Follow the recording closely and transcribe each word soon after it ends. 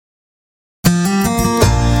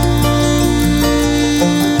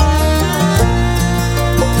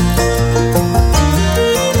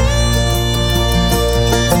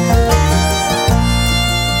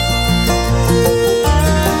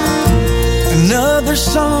Another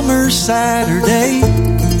summer Saturday,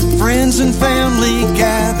 friends and family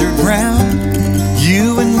gathered round.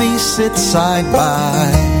 You and me sit side by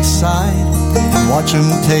side and watch them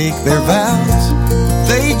take their vows.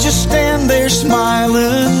 They just stand there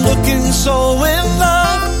smiling, looking so in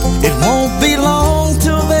love. It won't be long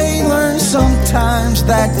till they learn sometimes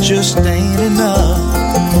that just ain't enough.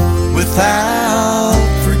 Without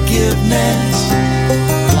forgiveness,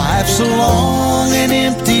 life's a long and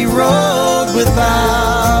empty road.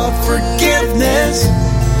 Without forgiveness,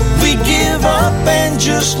 we give up and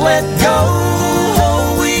just let go.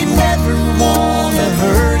 Oh, we never want to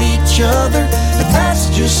hurt each other, but that's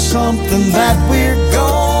just something that we're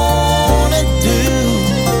gonna do.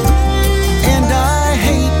 And I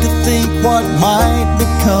hate to think what might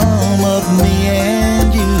become of me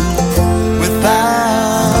and you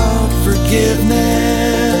without forgiveness.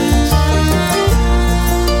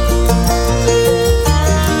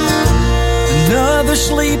 Another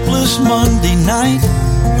sleepless Monday night,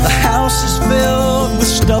 the house is filled with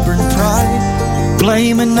stubborn pride,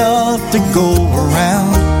 blame enough to go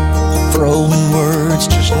around, throwing words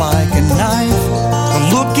just like a knife. The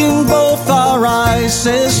look in both our eyes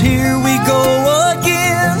says, here we go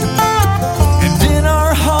again. And in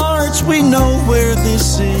our hearts we know where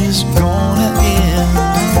this is gonna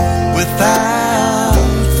end. Without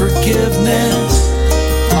forgiveness,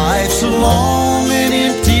 life's a long and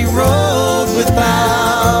empty road.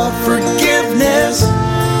 Without forgiveness,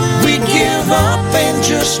 we give up and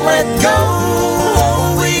just let go.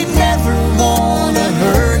 Oh, we never want to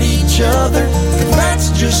hurt each other, but that's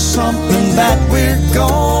just something that we're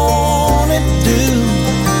gonna do.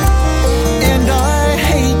 And I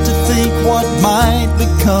hate to think what might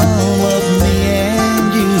become of me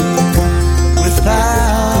and you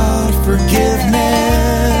without forgiveness.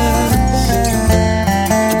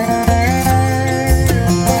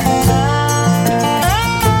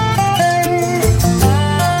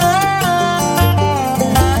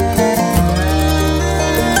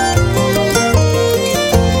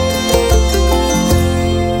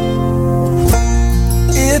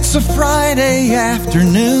 It's a Friday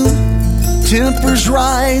afternoon, tempers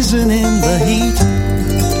rising in the heat,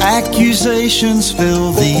 accusations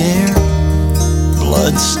fill the air,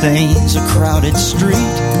 blood stains a crowded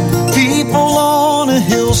street. People on a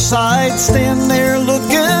hillside stand there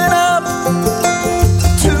looking up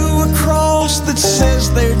to a cross that says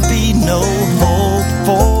there'd be no hope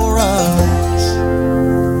for us.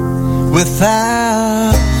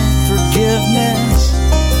 Without forgiveness,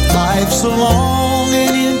 life's a long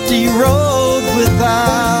and empty road.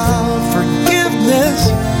 Without forgiveness,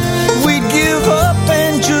 we give up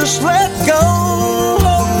and just let go.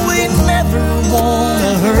 Oh, we never want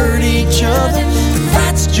to hurt each other, but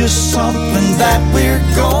that's just something that we're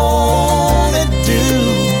gonna do.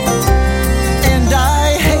 And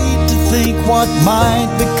I hate to think what might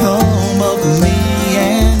become of me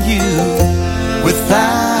and you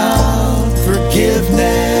without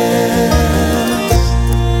forgiveness.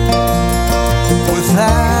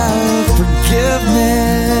 Without forgiveness.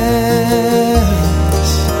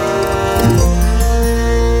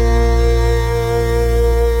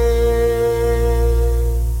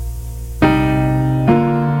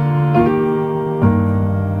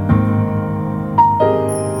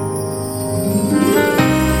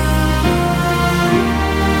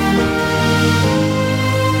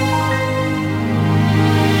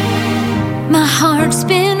 My heart's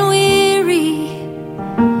been weary,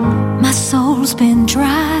 my soul's been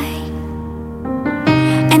dry,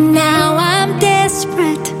 and now I'm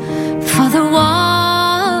desperate for the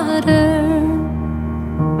water.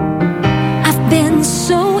 I've been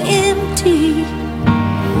so empty,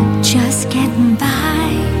 just getting by,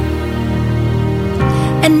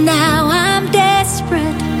 and now I'm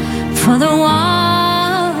desperate for the water.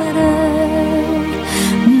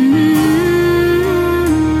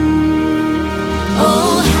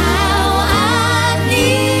 Oh, how I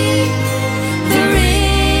need the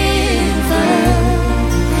river.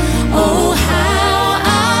 Oh, how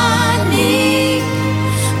I need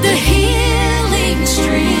the healing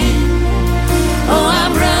stream. Oh,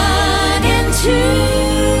 I'm running to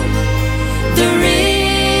the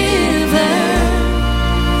river,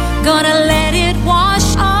 gonna let it wash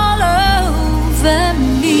all over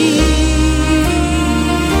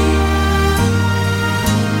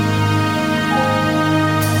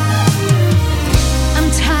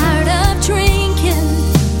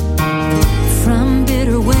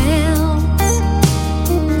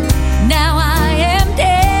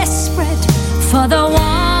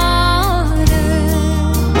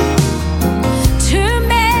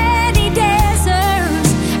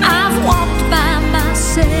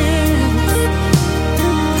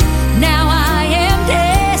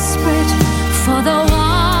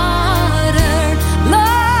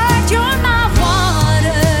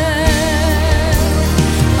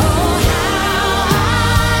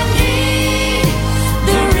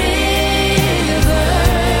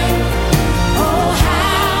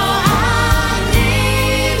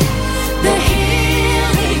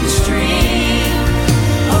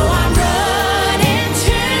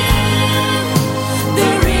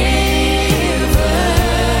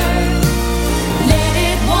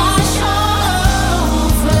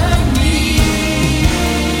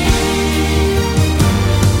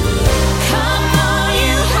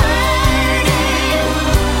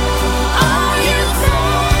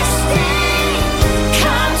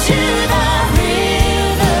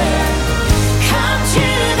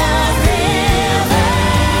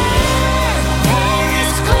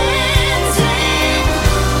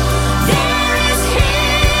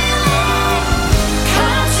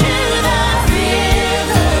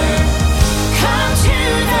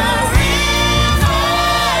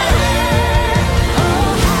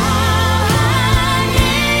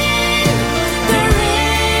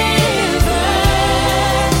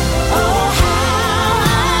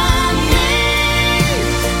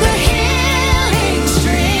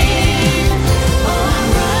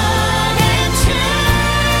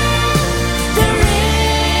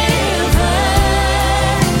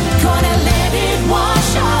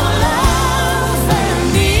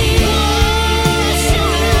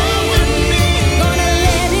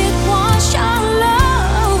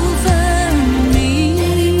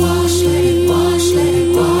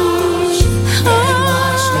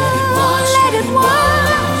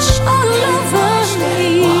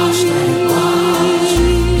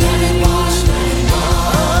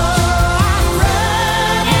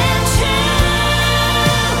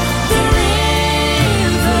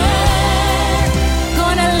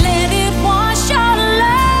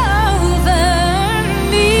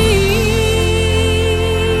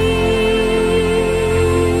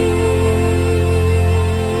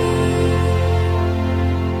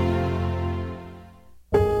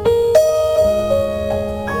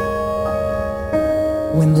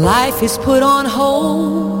When life is put on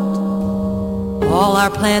hold, all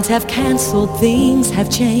our plans have canceled, things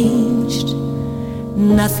have changed,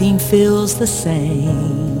 nothing feels the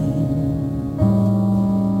same.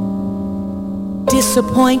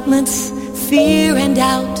 Disappointments, fear and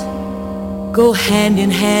doubt go hand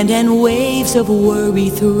in hand, and waves of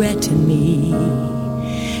worry threaten me.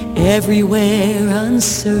 Everywhere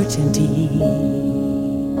uncertainty.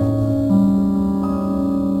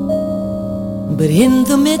 But in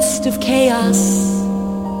the midst of chaos,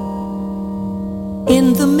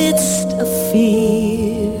 in the midst of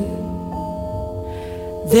fear,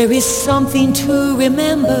 there is something to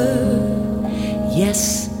remember.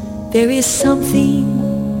 Yes, there is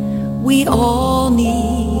something we all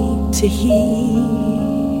need to hear.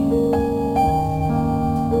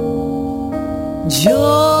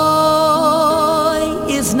 Joy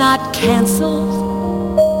is not canceled.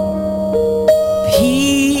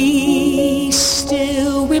 Peace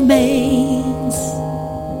still remains.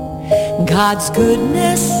 God's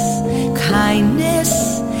goodness,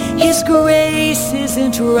 kindness, His grace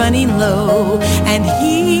isn't running low, and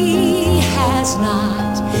He has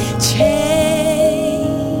not changed.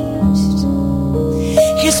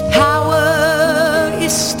 His power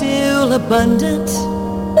is still abundant.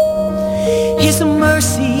 His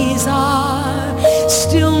mercies are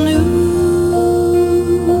still new.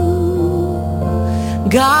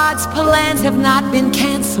 God's plans have not been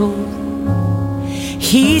canceled.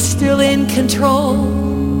 He's still in control,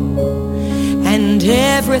 and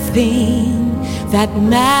everything that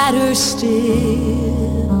matters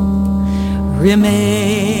still remains.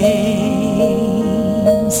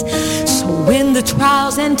 So when the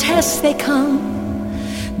trials and tests they come,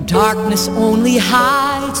 darkness only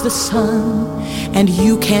hides the sun, and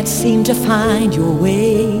you can't seem to find your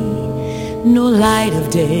way, no light of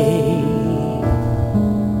day.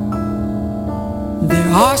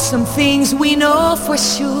 There are some things we know for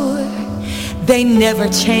sure, they never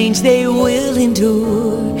change, they will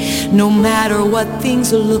endure, no matter what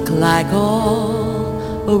things look like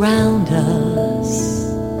all around us.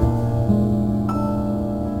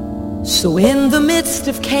 So in the midst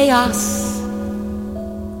of chaos,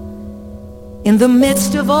 in the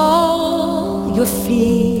midst of all your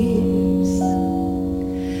fears,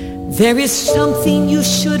 there is something you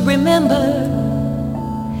should remember.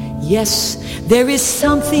 Yes, there is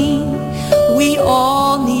something we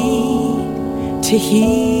all need to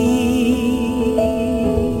hear.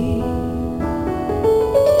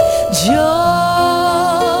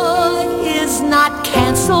 Joy is not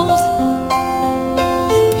canceled.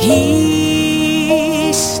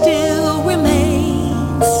 Peace still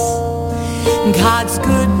remains. God's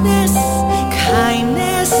goodness,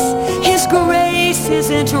 kindness, His grace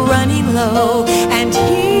isn't running low, and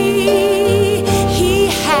He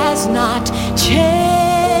has not changed.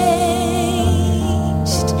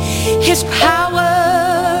 His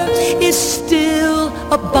power is still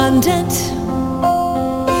abundant.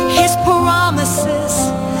 His promises,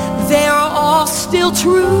 they're all still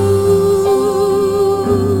true.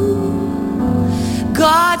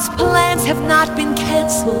 God's plans have not been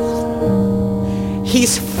canceled.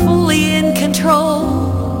 He's fully in control,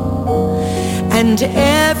 and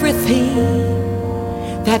everything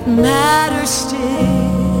that matters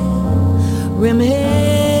still remains.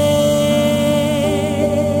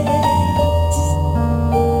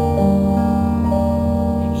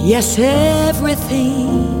 Yes,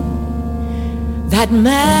 everything that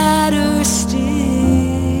matters still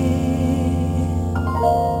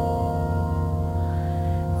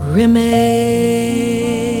remains.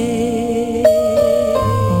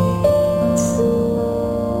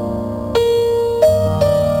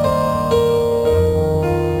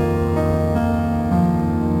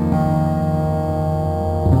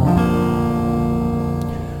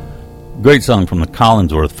 Great song from the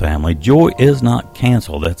Collinsworth family. Joy is not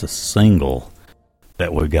canceled. That's a single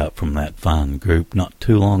that we got from that fine group not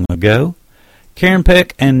too long ago. Karen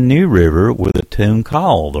Peck and New River with a tune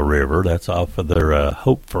called The River. That's off of their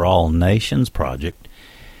Hope for All Nations project.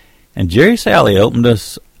 And Jerry Salley opened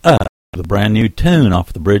us up with a brand new tune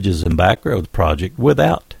off the Bridges and Backroads project,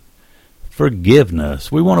 Without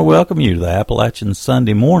Forgiveness. We want to welcome you to the Appalachian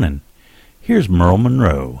Sunday morning. Here's Merle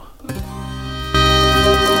Monroe.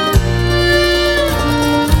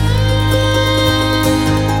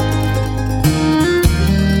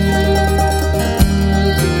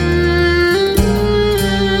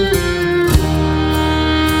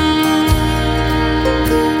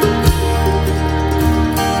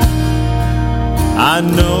 I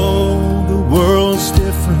know the world's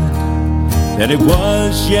different than it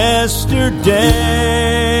was yesterday.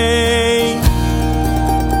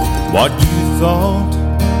 What you thought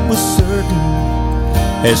was certain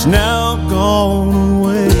has now gone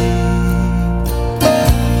away.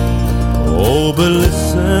 Oh, but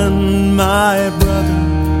listen, my brother,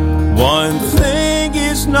 one thing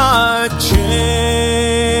is not changed.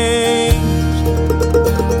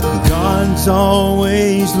 God's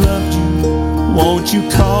always loved you. Won't you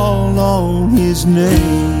call on His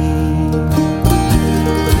name?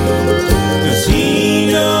 'Cause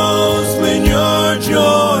He knows when your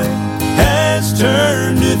joy has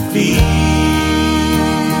turned to fear.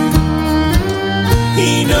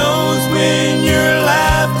 He knows when your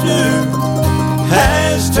laughter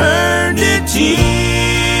has turned to tears.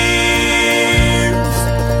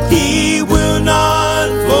 He will not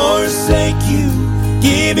forsake you.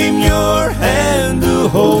 Give Him your hand to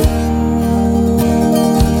hold.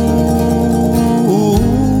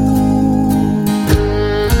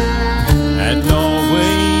 And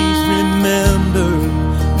always remember,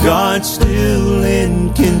 God's still in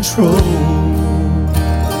control.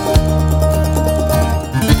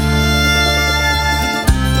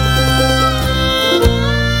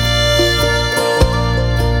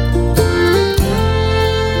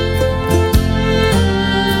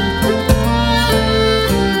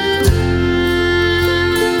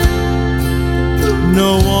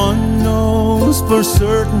 No one knows for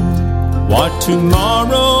certain what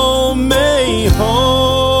tomorrow may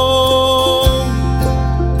hold,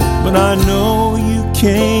 but I know you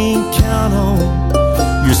can't count on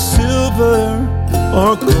your silver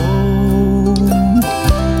or gold.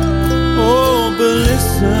 Oh, but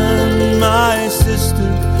listen, my sister,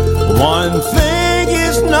 one thing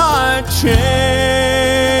is not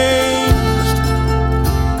changed.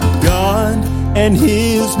 God and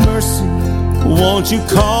His mercy, won't you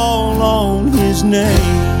call on His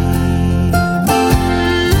name?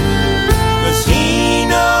 'Cause He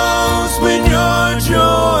knows when your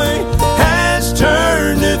joy has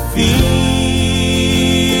turned to fear.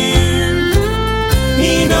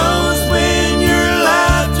 He knows when your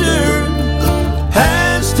laughter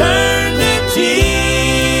has turned to tears.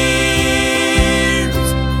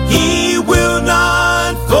 He will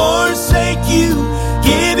not forsake you.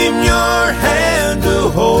 Give Him your hand to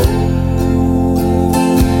hold.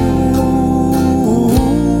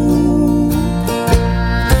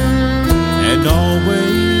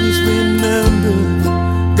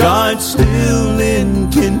 God's still in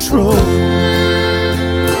control.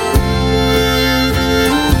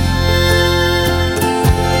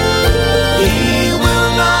 He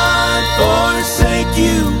will not forsake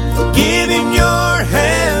you. Give Him your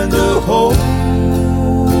hand to hold.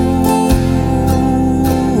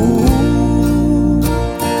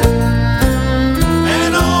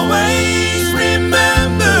 And always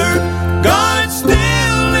remember, God's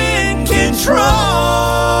still in control.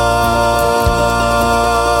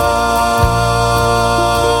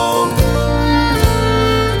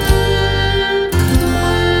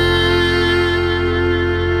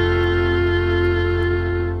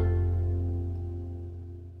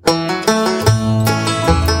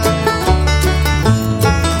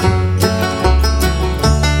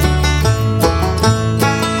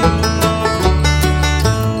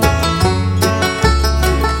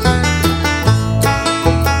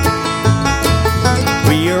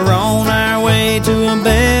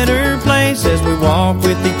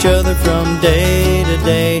 With each other from day to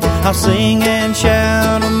day, I'll sing and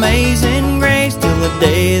shout Amazing Grace till the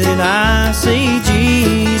day that I see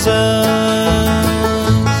Jesus.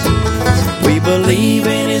 We believe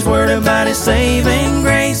in His word about His saving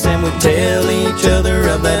grace, and we tell each other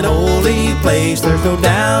of that holy place. There's no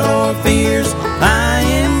doubt or fears I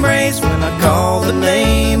embrace when I call the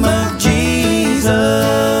name of Jesus.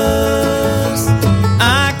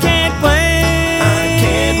 I can't wait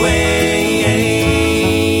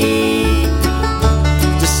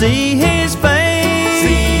to see His face,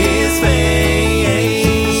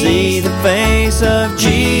 see the face of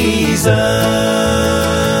Jesus.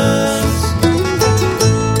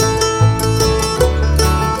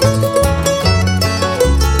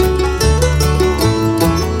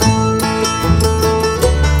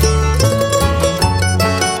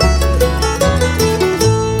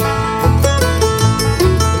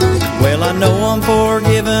 Well, I know I'm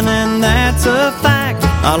forgiven and that's a fact.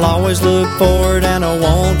 I'll always look forward and I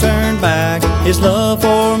won't turn back. His love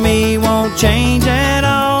for me won't change at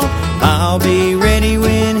all. I'll be ready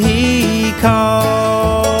when He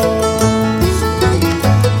calls.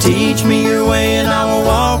 Teach me your way and I will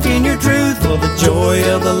walk in your truth, for the joy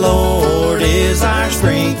of the Lord is our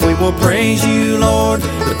strength. We will praise you, Lord,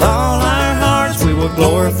 with all our hearts. We will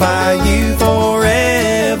glorify you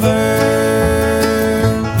forever.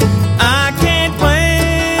 I can't wait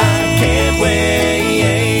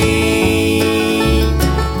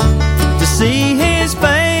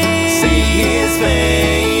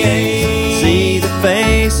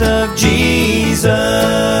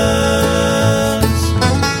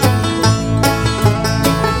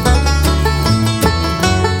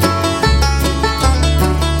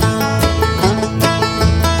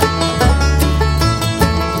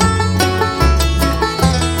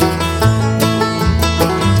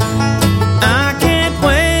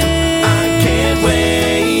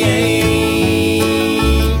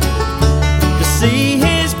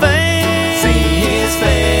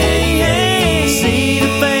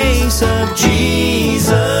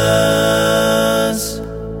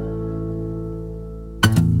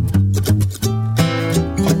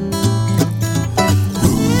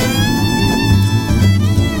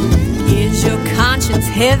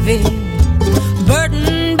heavy,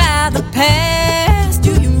 burdened by the past?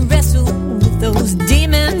 Do you wrestle with those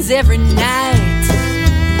demons every night?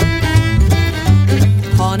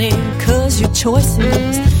 Honey, 'cause your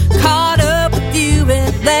choices caught up with you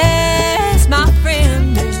at last. My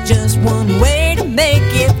friend, there's just one way to make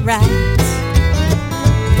it right.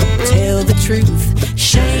 Tell the truth,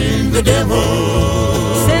 shame the devil,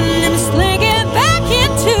 send him slinking back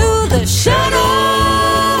into the shadows.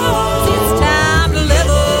 It's time to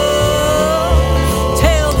level.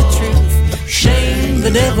 Tell the truth, shame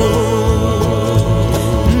the devil.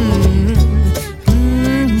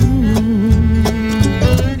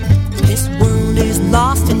 This world is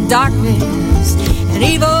lost in darkness, and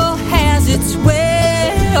evil has its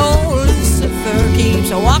way. Oh, Lucifer keeps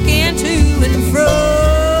walking to and fro.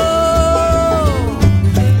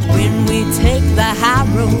 Take the high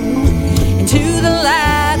road into the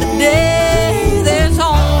light of day. There's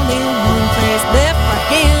only one place left for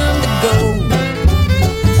him to go.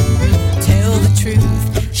 Tell the truth,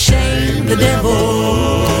 shame the devil,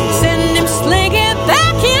 send him slinking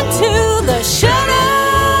back into the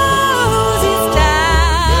shadows. It's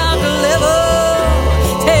time to level.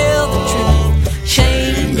 Tell the truth,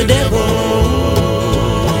 shame the devil.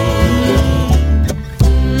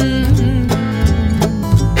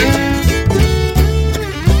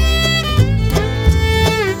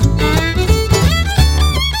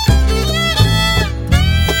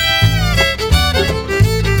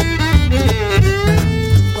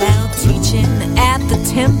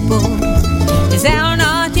 Temple is thou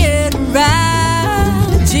not yet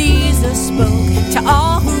arrived? Jesus spoke to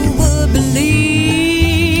all who would believe.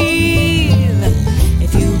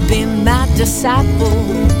 If you've been my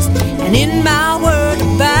disciples and in my word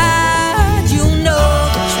abide, you'll know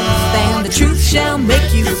the truth, and the truth shall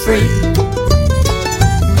make you free.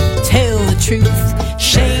 Tell the truth,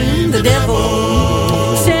 shame the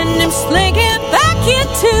devil, send him slinking back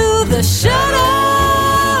into the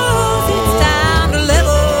shadows. It's time.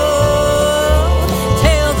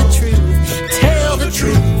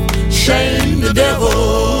 Shame the devil,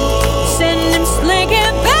 send him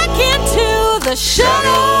slinking back into the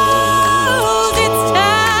shadows. It's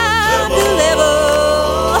time to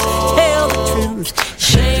level. Tell the truth,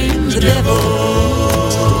 shame the devil.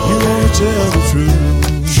 You wanna tell the truth,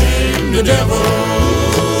 shame the devil.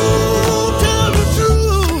 Tell the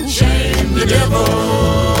truth, shame the devil.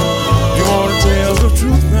 You wanna tell the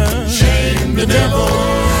truth now, shame the devil.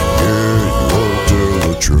 Yeah, you wanna tell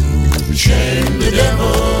the truth, shame the devil.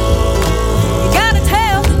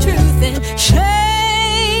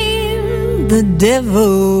 Shame the devil.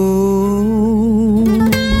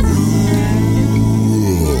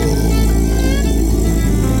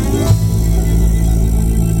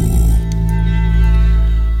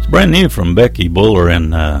 It's brand new from Becky Buller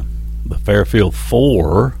and the Fairfield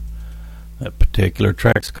 4. That particular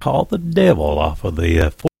track's called The Devil off of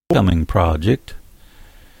the forthcoming project,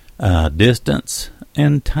 Distance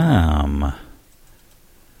and Time.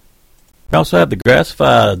 We also have the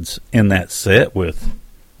Grassifieds in that set with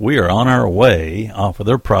We Are On Our Way off of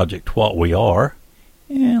their project What We Are.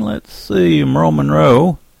 And let's see, Merle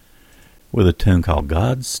Monroe with a tune called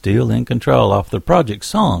God's Still in Control off their project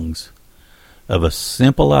Songs of a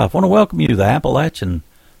Simple Life. I want to welcome you to the Appalachian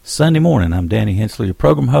Sunday morning. I'm Danny Hensley, your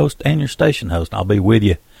program host and your station host. I'll be with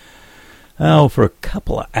you for a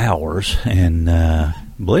couple of hours. And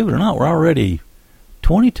believe it or not, we're already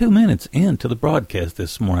 22 minutes into the broadcast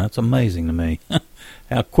this morning. That's amazing to me,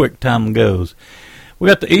 how quick time goes. We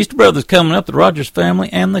got the Easter Brothers coming up, the Rogers family,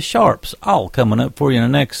 and the Sharps all coming up for you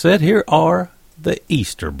in the next set. Here are the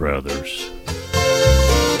Easter Brothers.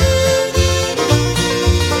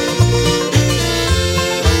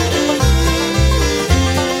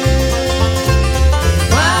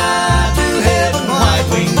 Fly to heaven,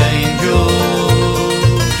 white-winged angel,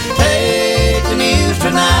 take the news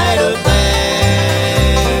tonight up there.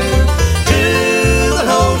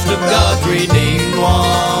 God's redeemed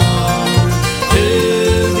one, to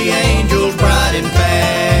the angels bright and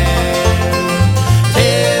fair,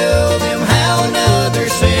 tell them how another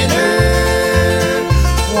sinner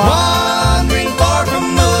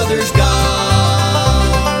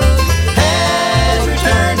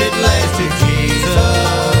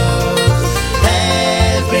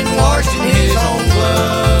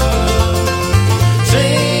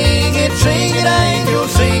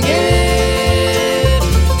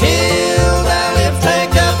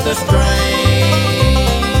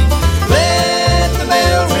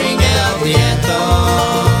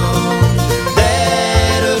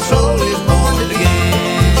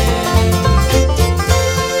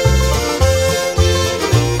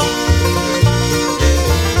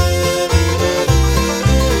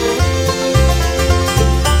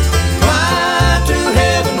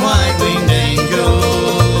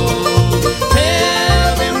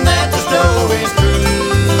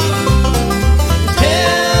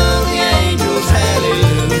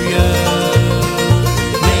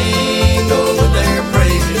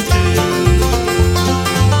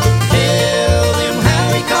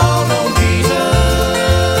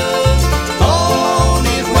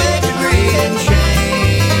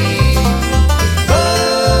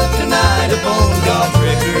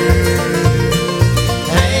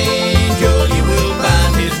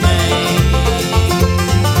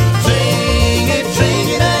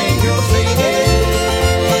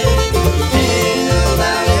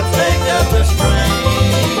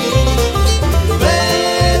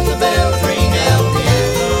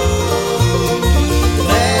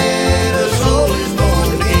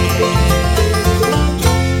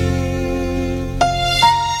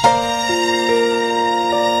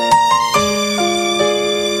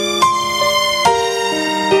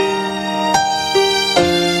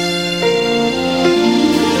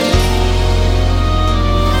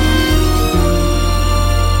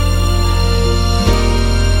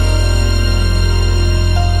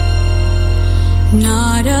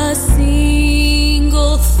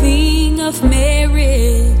of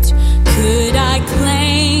merit could I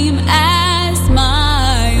claim as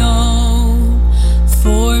my own,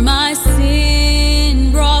 for my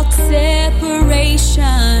sin brought separation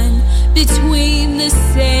between the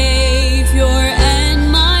Savior and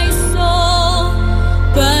my soul.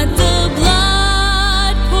 But the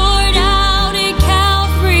blood poured out at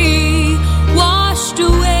Calvary washed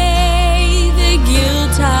away the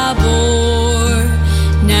guilt I bore.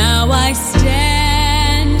 Now I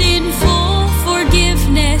stand in full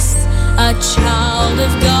forgiveness, a child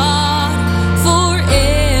of God forevermore.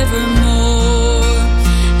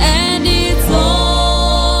 And it's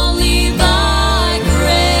only by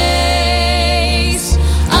grace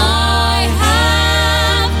I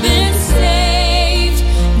have been saved,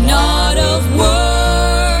 not of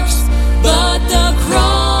works, but the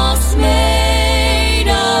cross made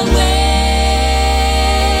a way.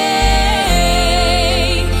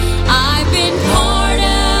 I've been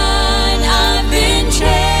pardoned, I've been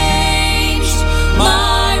changed.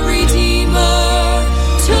 My Redeemer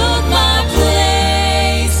took my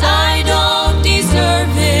place. I don't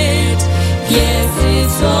deserve it. Yes,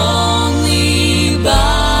 it's only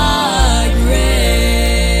by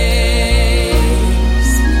grace.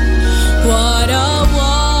 What a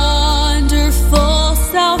wonderful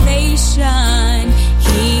salvation.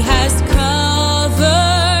 He has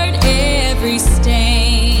covered every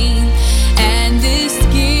stain. And this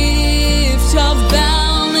gift of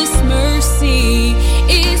boundless mercy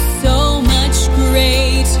is so much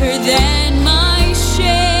greater than my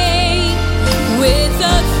shame. With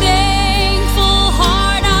a thankful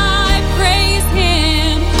heart I praise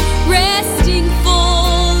Him, resting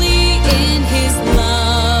fully in His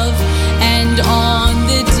love. And on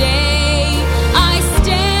the day I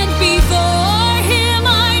stand before Him,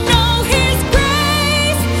 I know His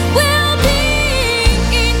grace will be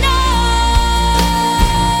enough.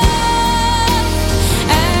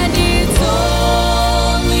 And it's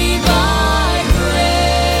only by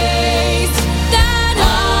grace that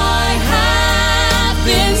I have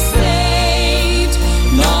been saved,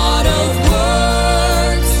 not of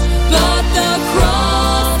works, but the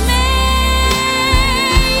cross made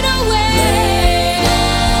a way.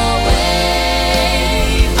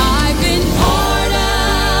 I've been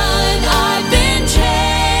pardoned, I've been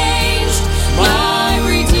changed. My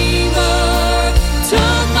Redeemer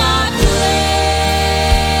took my place.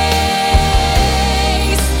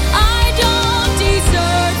 I don't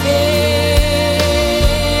deserve it.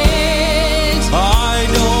 I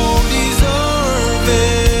don't deserve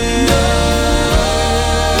it. No,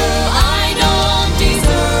 I don't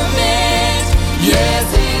deserve it. Yes,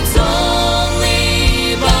 it's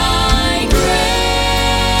only by grace.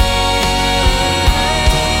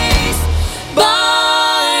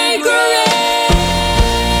 By grace.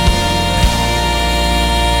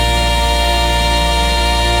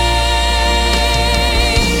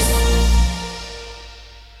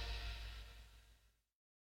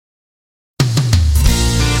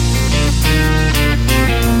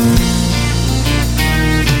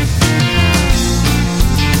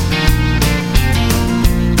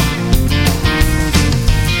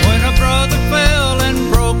 When a brother fell and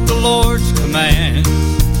broke the Lord's command,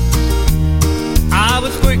 I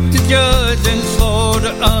was quick to judge and slow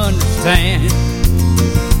to understand.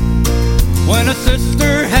 When a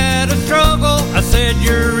sister had a struggle, I said,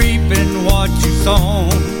 "You're reaping what you sown."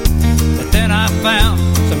 But then I found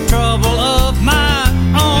some trouble of my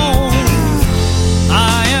own.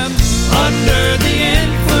 I am under the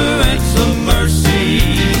influence of mercy.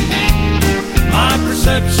 My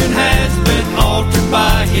perception has been altered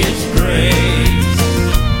by His grace.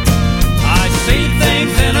 I see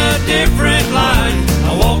things in a different light.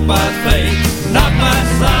 I walk by faith, not by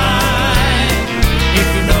sight. If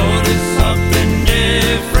you notice something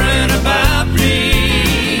different about me,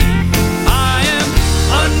 I am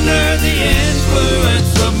under the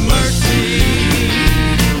influence of mercy.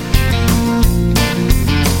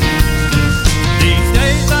 These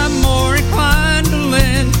days I'm more inclined to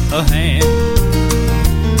lend a hand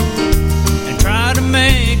and try to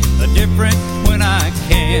make a difference when I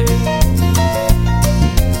can.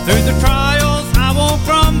 Through the trials I won't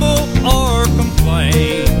grumble or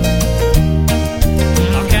complain.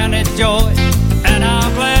 I'll count it joy and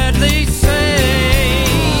I'll gladly say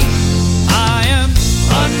I am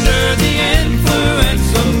under the influence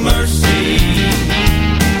of mercy.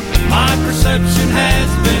 My perception has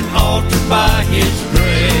been altered by His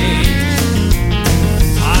grace.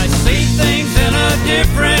 I see things in a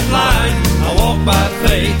different light. I walk by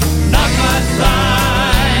faith, not by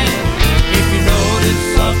sight. If you notice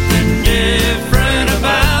something different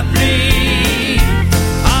about me,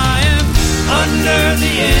 I am under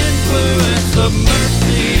the influence influence of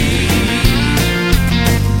mercy.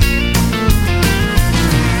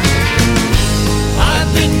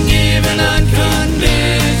 I've been given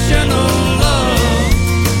unconditional love,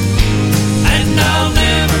 and I'll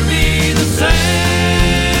never be the same.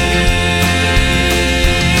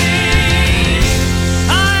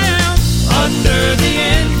 I am under the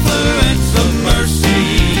influence of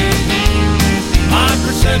mercy. My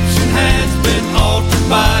perception has been altered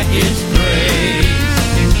by His grace.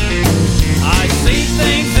 I see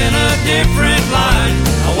things in a different light.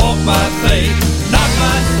 I walk by faith, not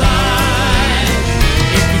by sight.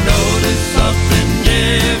 If you notice something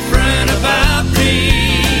different about me,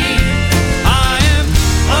 I am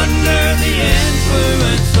under the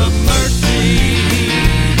influence of mercy.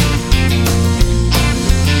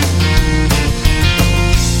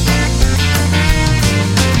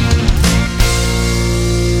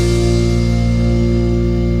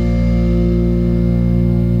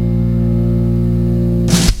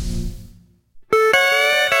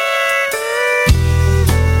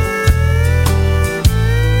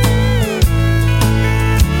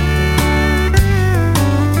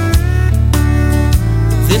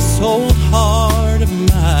 This old heart of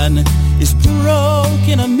mine is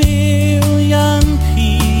broken a million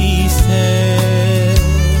pieces,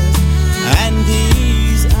 and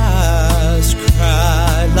these eyes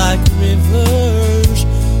cry like rivers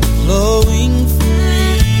flowing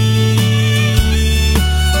free.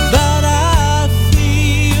 But I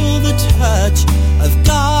feel the touch of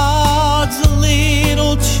God's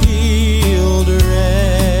little children.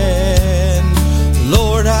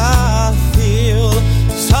 Lord, I feel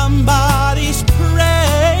somebody's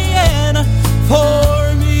praying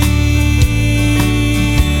for me,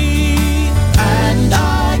 and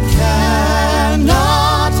I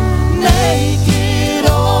cannot make it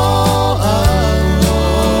all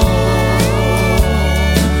alone.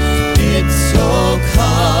 It's so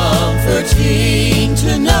comforting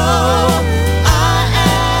to know I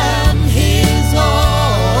am His own.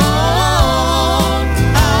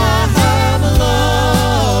 I have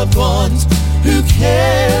loved ones who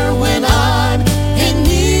care when I'm in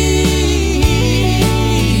need.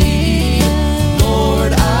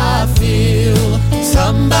 Lord, I feel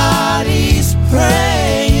somebody's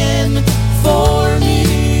praying for me.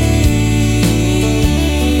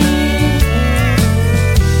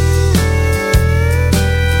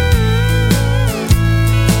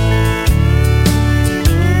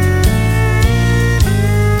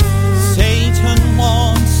 Satan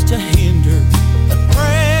wants to hinder the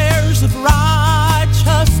prayers of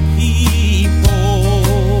righteous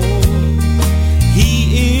people.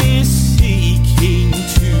 He is seeking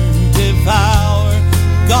to devour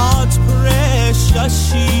God's precious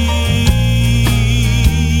sheep.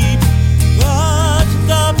 But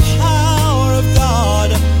the power of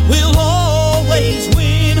God will always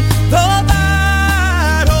win the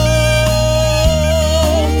battle.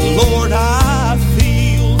 Lord, I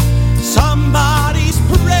feel somebody's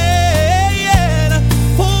praying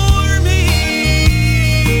for me,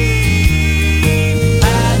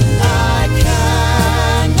 and I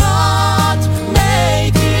cannot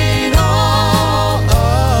make it all alone.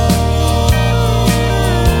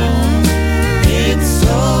 It's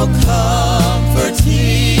so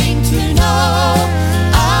comforting to know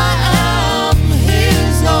I am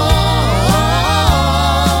His own.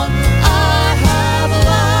 I have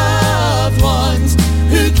loved ones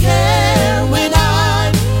who care when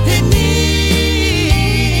I'm in need.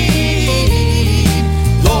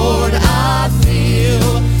 Lord, I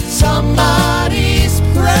feel somebody's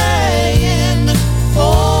praying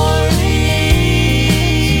for me.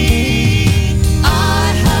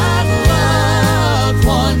 I have loved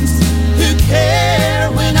ones who care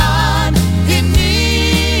when I'm in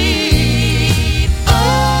need.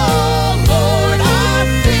 Oh Lord, I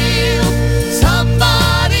feel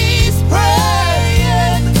somebody's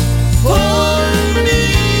praying for me.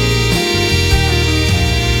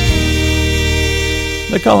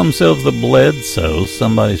 They call themselves the Bledsoes.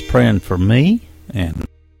 Somebody's praying for me, and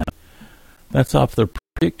that's off their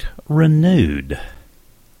project Renewed.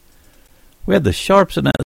 We had the Sharps in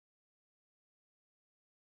that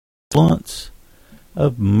influence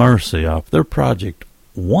of mercy off their project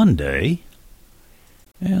One Day.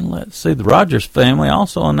 And let's see, the Rogers family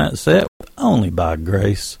also on that set with Only by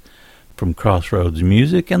Grace from Crossroads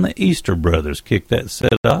Music, and the Easter Brothers kicked that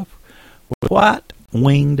set off with White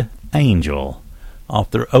Winged Angel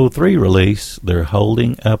off their 03 release, They're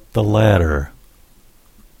Holding Up the Ladder.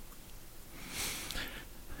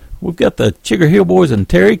 We've got the Chigger Hill Boys and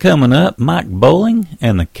Terry coming up, Mike Bowling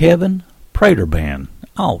and the Kevin Prater Band,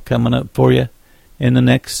 all coming up for you in the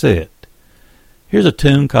next set. Here's a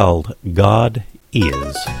tune called God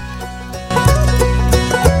Is.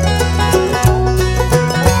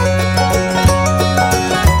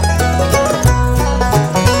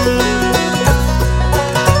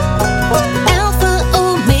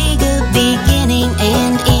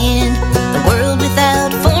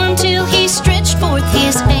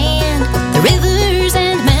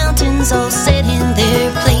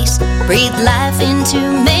 Breathe life into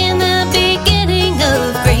man, the beginning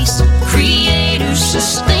of grace. Creator,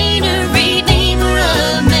 sustainer, redeemer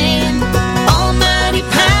of man. Almighty,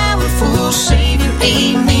 powerful Savior,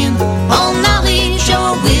 amen. All knowledge,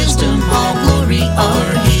 all wisdom, all glory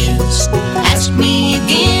are His. Ask me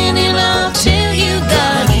again and I'll tell you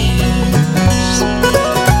God is.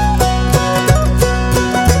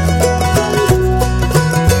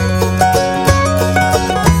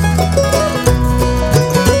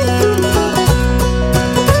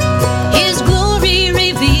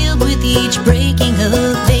 Breaking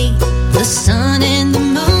of day, the sun and the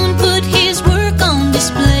moon put His work on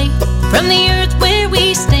display. From the earth where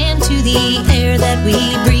we stand to the air that we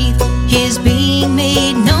breathe, His being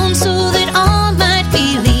made known so that all might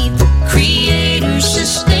believe. Creator,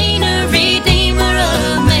 sustainer, redeemer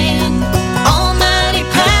of man. Almighty,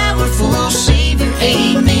 powerful Savior,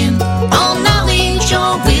 amen. All knowledge,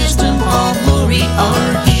 all wisdom, all glory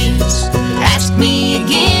are His. Ask me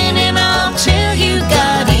again and I'll tell you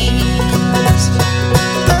God is.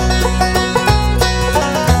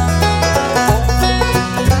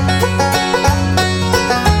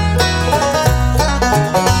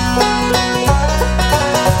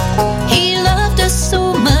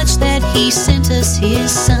 He sent us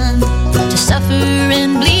His Son to suffer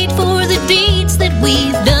and bleed for the deeds that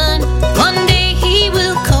we've done. One day He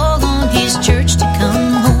will call on His church to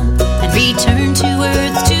come home and return to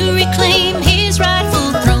earth to reclaim His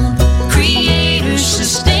rightful throne. Creator,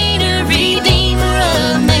 sustainer, redeemer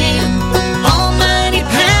of man. Almighty,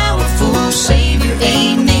 powerful Savior,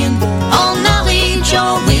 amen. All knowledge,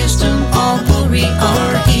 all wisdom, all glory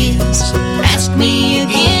are His. Ask me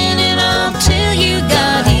again and I'll tell you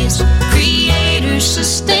God is. Creator,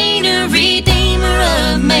 sustainer, redeemer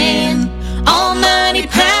of man. Almighty,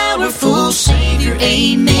 powerful Savior,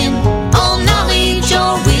 amen. All knowledge,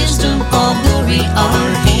 all wisdom, all glory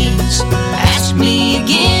are His. Ask me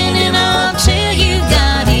again and I'll tell you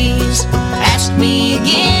God is. Ask me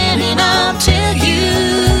again and I'll tell you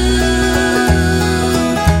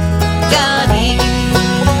God is.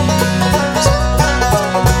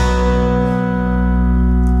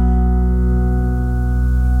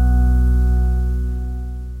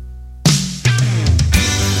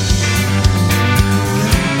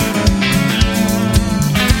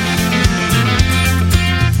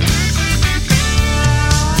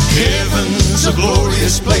 Heaven's a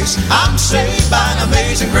glorious place. I'm saved by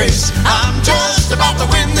amazing grace. I'm just about to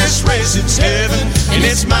win this race. It's heaven and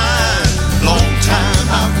it's mine. Long time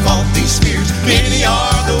I've fought these fears. Many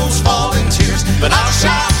are those fallen tears, but I'll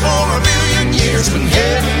shout for a million years when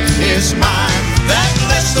heaven is mine. That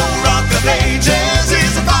blessed old rock of ages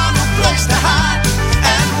is a final place to hide.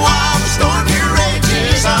 And while the storm here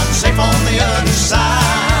rages, I'm safe on the other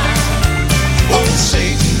side. Oh,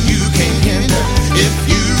 Satan, you can't hinder. If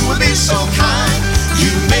you would be so kind,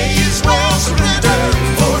 you may as well surrender,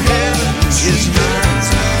 for heaven is yours.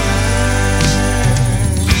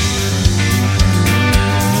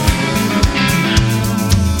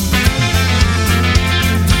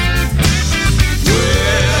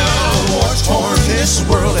 Well, war's torn this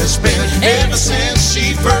world has been ever since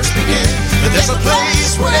she first began. But there's a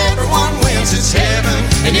place where everyone wins. It's heaven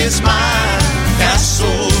and it's mine.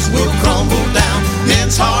 Castles will crumble down,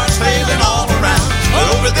 men's hearts failing all around.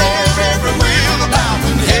 Over there, every wheel about,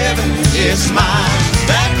 and heaven is mine.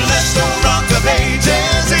 That blessed old rock of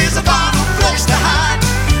ages is a final place to hide.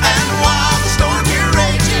 And while the storm here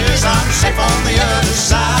rages, I'm safe on the other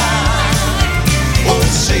side. Oh,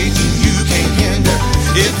 Satan, you can't hinder.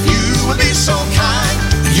 If you would be so kind,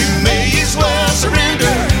 you may as well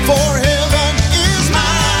surrender, for heaven is mine.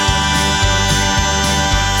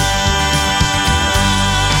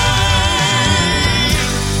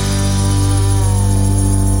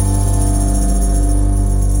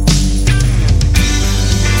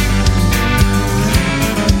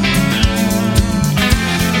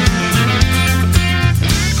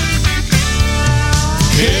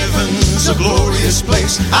 Heaven's a glorious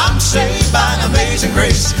place. I'm saved by amazing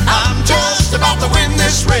grace. I'm just about to win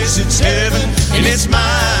this race. It's heaven and it's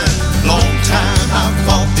mine. Long time I've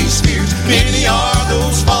fought these fears. Many are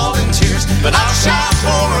those fallen tears, but I'll shout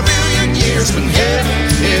for a million years when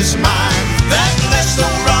heaven is mine. That blessed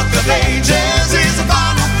old rock of ages is a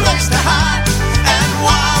final place to hide. And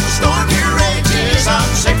while the storm here rages,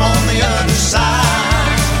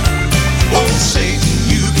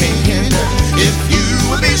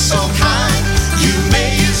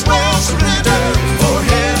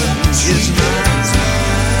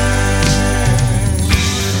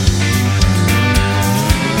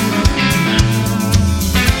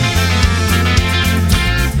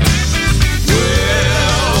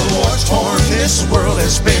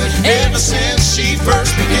 she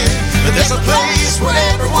first began. But there's a place where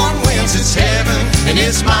everyone wins. It's heaven and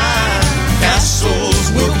it's mine. Castles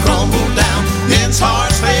will crumble down, men's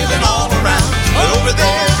hearts failing all around. But over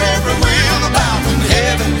there every will bow, and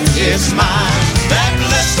heaven is mine. That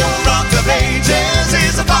blessed old rock of ages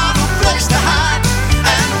is a final place to hide.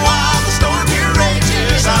 And while the storm here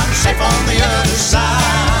rages, I'm safe on the other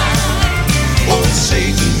side. Oh,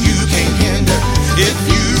 Satan, you can't hinder. If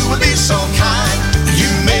you would be so kind, you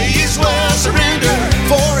may as well surrender,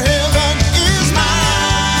 for heaven is mine.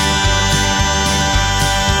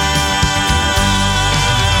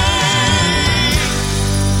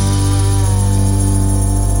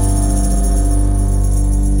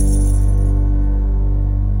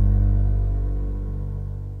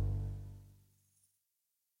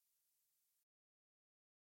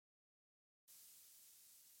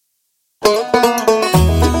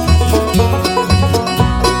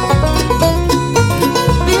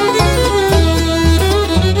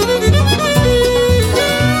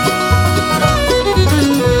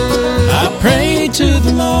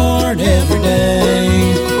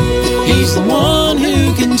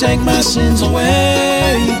 Take my sins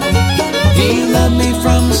away. He loved me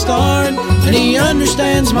from the start, and he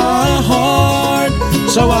understands my heart.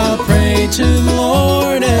 So I pray to the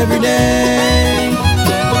Lord every day.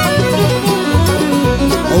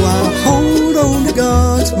 Oh, I'll hold on to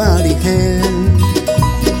God's mighty hand.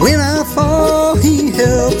 When I fall, he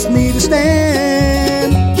helps me to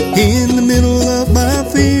stand. In the middle of my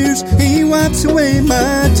fears, he wipes away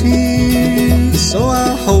my tears. So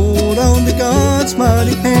I hold on to God's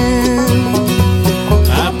mighty hand.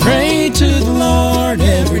 I pray to the Lord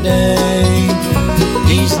every day.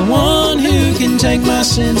 He's the one who can take my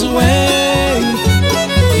sins away.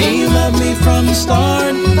 He loved me from the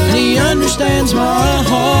start, and he understands my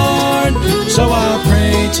heart. So I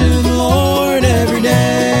pray to the Lord every day.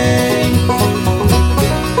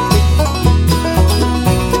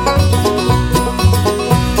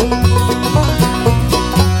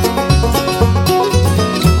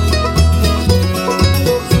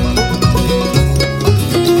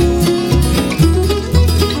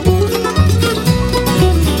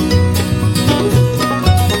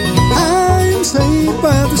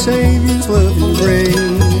 Savior's loving grace,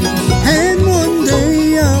 and one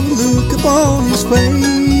day I'll look upon his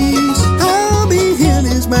face. I'll be in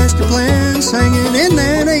his master plan, singing in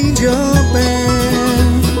that angel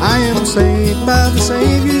band. I am saved by the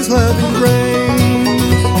Savior's loving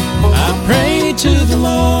grace. I pray to the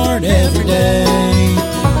Lord every day.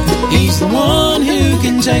 He's the one who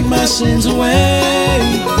can take my sins away.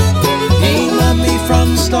 He loved me from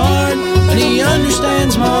the start, and he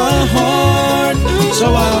understands my heart.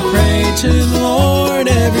 So I pray to the Lord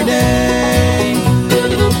every day.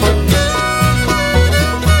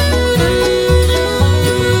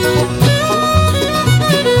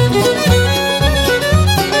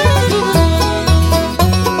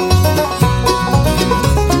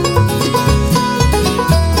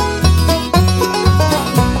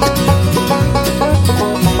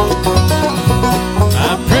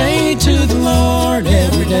 I pray to the Lord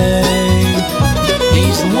every day.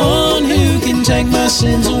 He's the one who can take my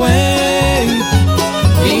sins away.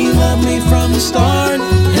 He loved me from the start,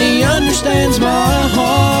 and he understands my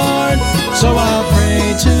heart. So I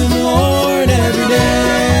pray to the Lord every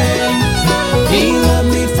day. He loved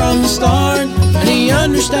me from the start, and he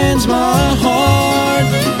understands my heart.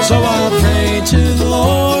 So I pray to the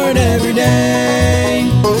Lord every day.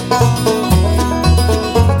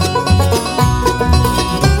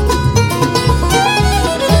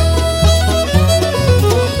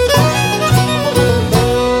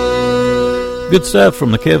 Good stuff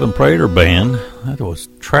from the Kevin Prater Band. That was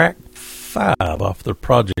track 5 off their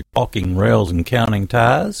project Walking Rails and Counting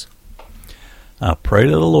Ties. I pray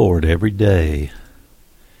to the Lord every day.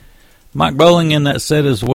 Mike Bowling in that set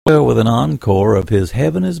as well with an encore of his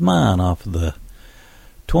Heaven Is Mine off of the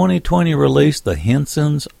 2020 release, The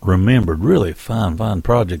Hensons Remembered. Really fine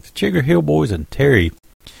project. The Chigger Hill Boys and Terry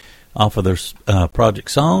off of their project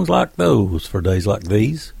Songs Like Those for Days Like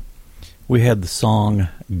These. We had the song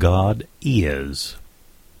God Is.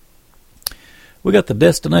 We got the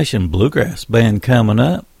Destination Bluegrass Band coming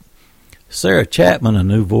up. Sarah Chapman, a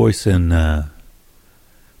new voice in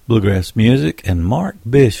bluegrass music, and Mark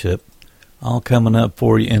Bishop, all coming up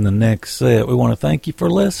for you in the next set. We want to thank you for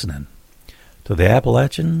listening to the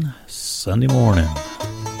Appalachian Sunday Morning.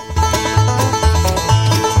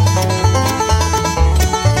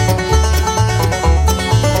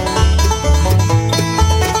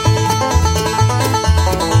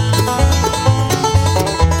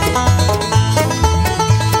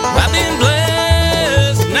 I've been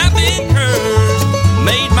blessed and I've been cursed,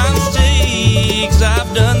 made my mistake.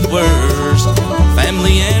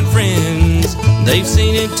 they've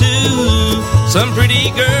seen it too. Some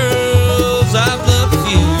pretty girls, I've loved a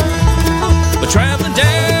few, but traveling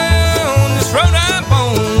down this road I'm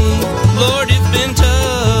on, Lord, it's been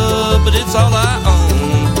tough, but it's all I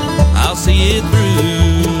own. I'll see it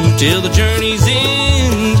through till the journey's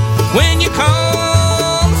end. When you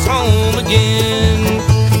call us home again,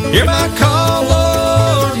 hear my call,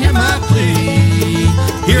 Lord, hear my plea.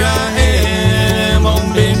 Here I am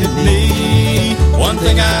on bended knee. One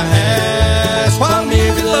thing I ask while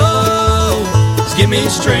near below is give me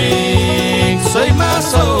strength, save my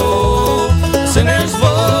soul. Sinner's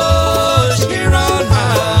voice here on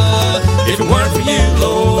high. If it weren't for you,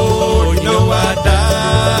 Lord, you know I'd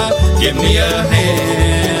die. Give me a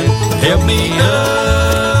hand, help me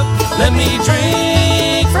up, let me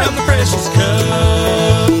drink from the precious cup.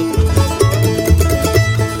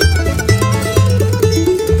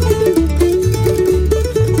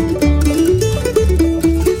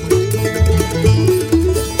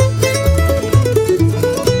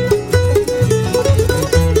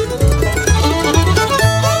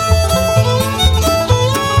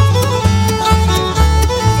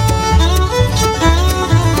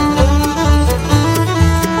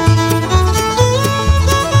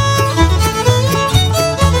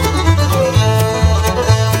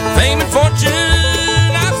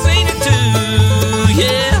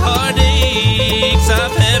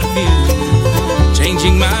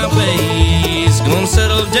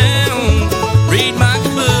 Settle down, read my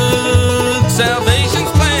book, salvation's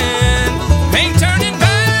plan. Ain't turning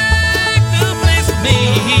back the place with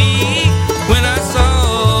me. When I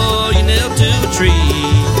saw you nailed to a tree,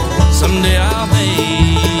 someday I'll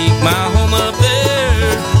make my home up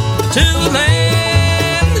there, to a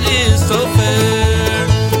land that is so fair.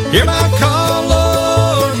 Hear my call,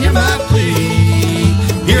 Lord, hear my plea.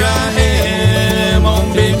 Here I am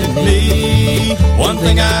on bended knee. One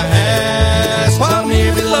thing I ask while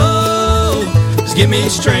near below is give me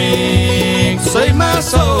strength, save my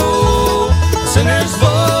soul. Sinner's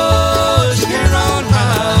voice here on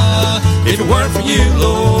high. If it weren't for you,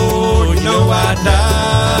 Lord, you know I'd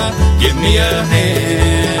die. Give me a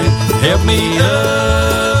hand, help me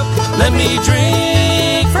up, let me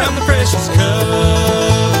drink from the precious cup.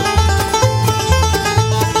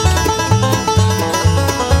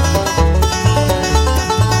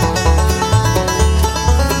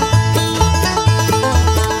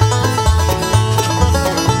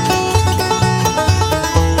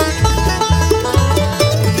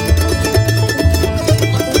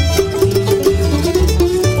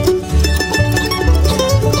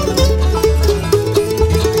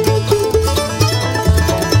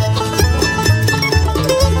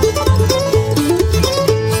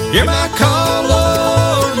 Hear my call,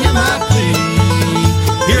 Lord, hear my plea.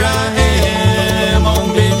 Here I am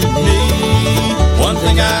on bended knee. One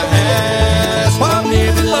thing I ask while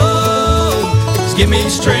near below is give me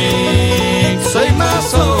strength, save my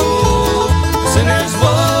soul. Sinner's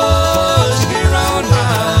voice here on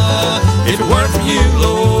high. If it weren't for you,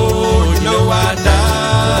 Lord, you know I'd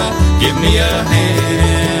die. Give me a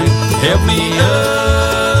hand, help me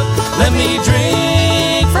up, let me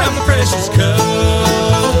drink from the precious cup.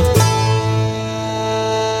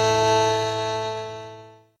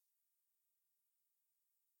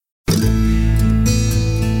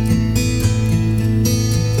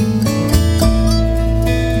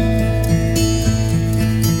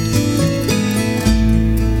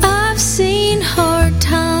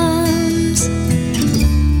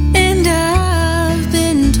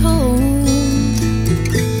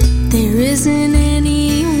 Isn't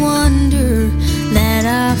any wonder that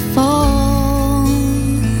I fall?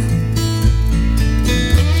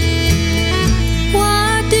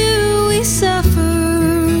 Why do we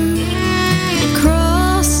suffer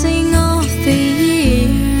crossing off the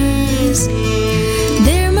years?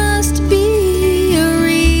 There must be a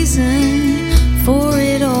reason for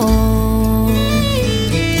it all.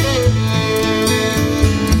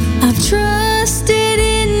 I've trusted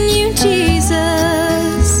in you,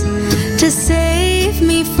 Jesus, to say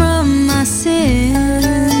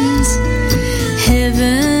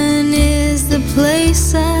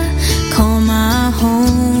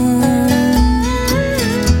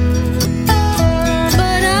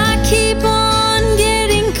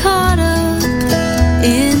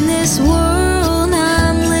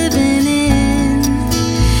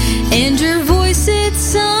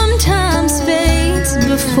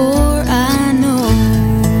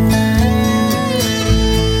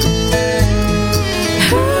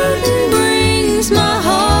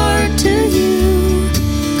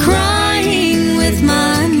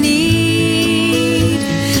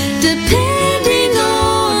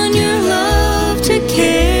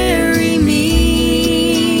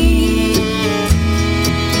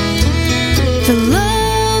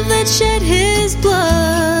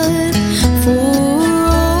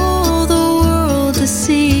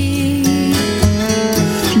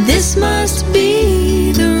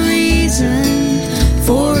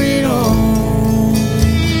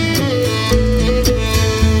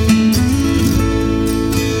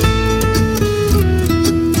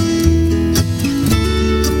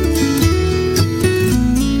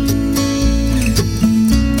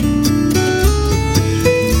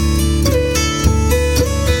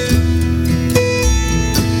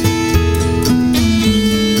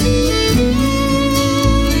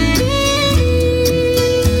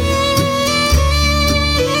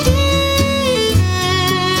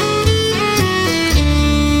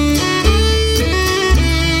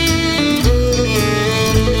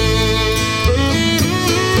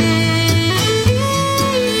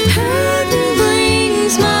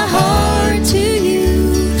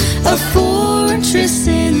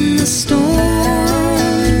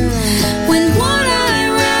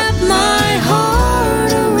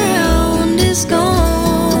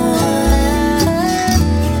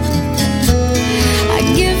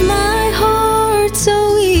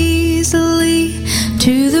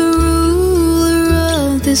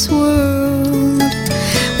this world,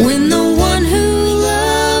 when the one who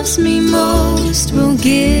loves me most will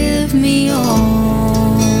give me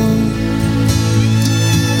all.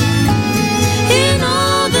 In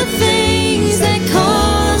all the things that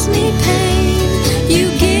cause me pain, you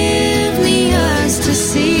give me eyes to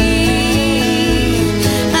see.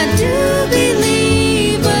 I do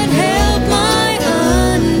believe, but help my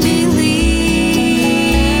unbelief.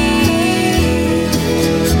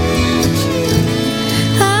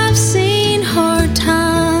 I've seen hard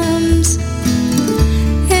times,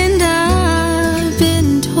 and I've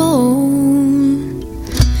been told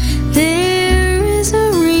there is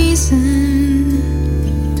a reason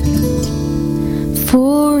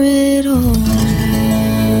for it all.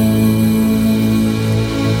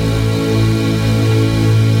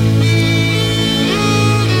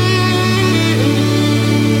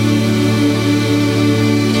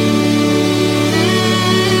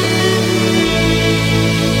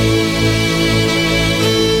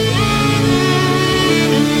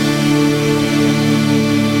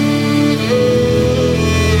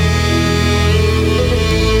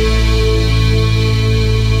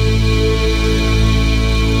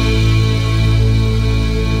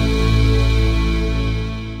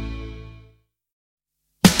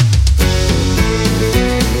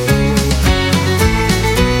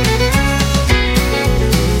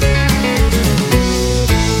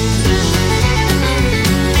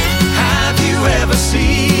 Have you ever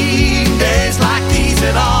seen days like these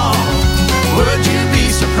at all? Would you be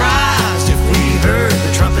surprised if we heard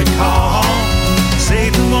the trumpet call?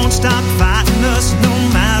 Satan won't stop fighting us no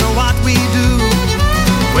matter what we do.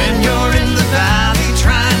 When you're in the valley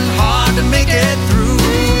trying hard to make it through,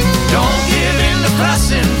 don't give in to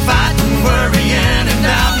fussing, fighting, worrying and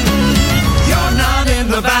doubting. You're not in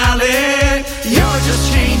the valley, you're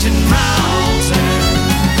just changing mountains.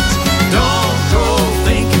 Don't go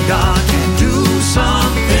thinking God can do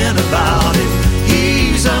something about it.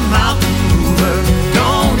 He's a mountain mover,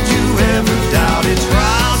 don't you ever doubt it.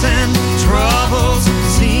 Trials and troubles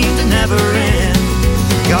seem to never end.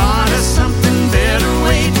 God has something better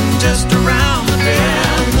waiting just around the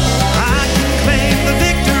bend. I can claim the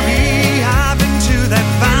victory, I've been to that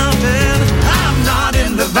fountain. I'm not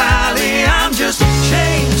in the valley, I'm just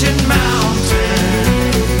changing mountains.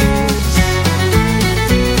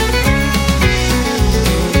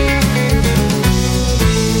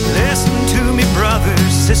 Listen to me,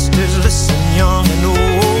 brothers, sisters, listen, young and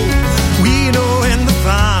old. We know in the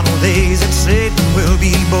final days that Satan will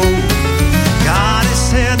be bold. God has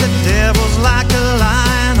said the devil's like a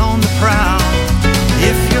lion on the prowl.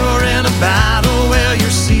 If you're in a battle, well,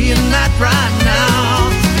 you're seeing that right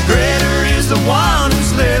now. Greater is the one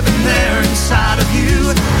who's living there inside of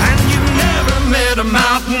you, and you never met a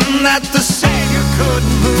mountain that the Savior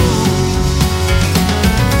couldn't move.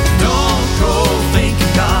 Don't go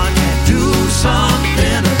thinking God can't do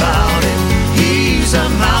something about it. He's a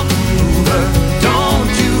mountain mover,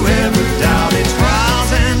 don't you ever doubt it.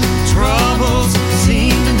 Trials and troubles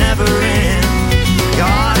seem to never end.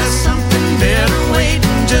 God has something better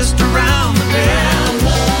waiting just around the bend.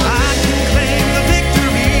 I can claim the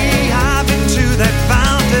victory, I've been to that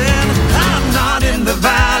fountain. I'm not in the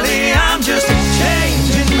valley, I'm just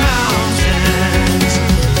changing mountains.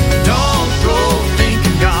 Don't go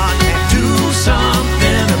thinking God can't do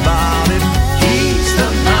something about it. He's the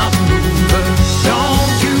mountain mover, don't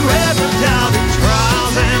you ever doubt it.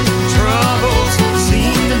 Trials and troubles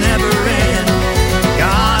seem to never end.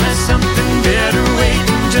 God has something better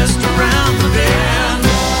waiting just around the bend.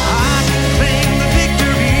 I can claim the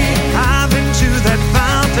victory, I've been to that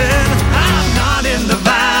fountain. I'm not in the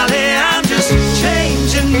valley, I'm just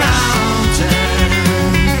changing mountains.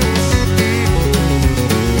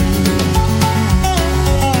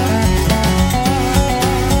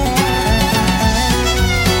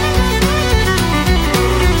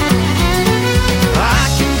 I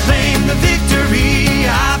can claim the victory,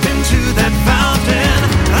 I've been to that fountain.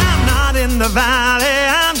 I'm not in the valley,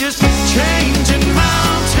 I'm just changing mountains.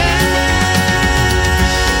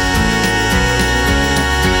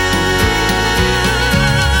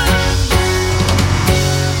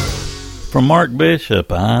 From Mark Bishop,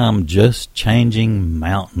 I'm Just Changing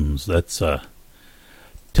Mountains. That's a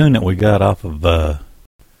tune that we got off of,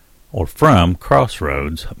 or from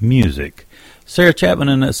Crossroads Music. Sarah Chapman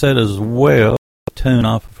in that set as well, a tune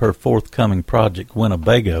off of her forthcoming project,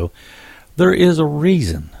 Winnebago. There Is a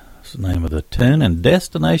Reason, that's the name of the tune, and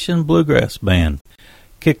Destination Bluegrass Band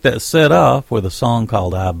kicked that set off with a song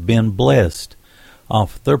called I've Been Blessed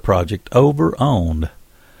off their project Over on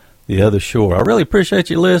the Other Shore. I really appreciate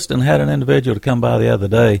you listening. Had an individual to come by the other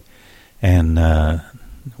day, and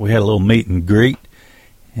we had a little meet and greet,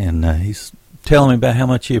 and he's telling me about how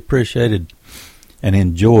much he appreciated and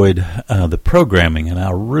enjoyed the programming, and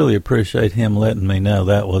I really appreciate him letting me know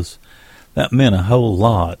that meant a whole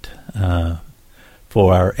lot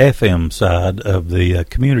for our FM side of the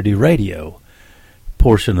community radio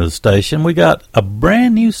portion of the station. We got a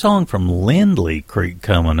brand new song from Lindley Creek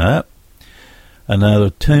coming up, another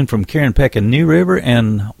tune from Karen Peck and New River,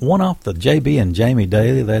 and one off the JB and Jamie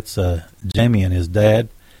Daly. That's Jamie and his dad,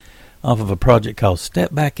 off of a project called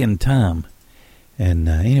Step Back in Time. And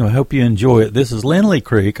anyway, I hope you enjoy it. This is Lindley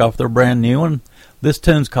Creek off their brand new one. This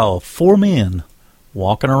tune's called Four Men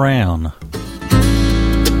Walking Around.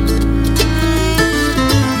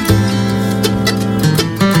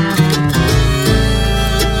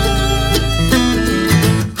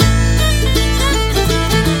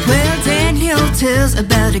 Tells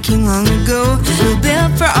about a king long ago who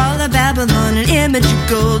built for all of Babylon an image of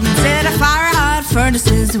gold and set a fire hot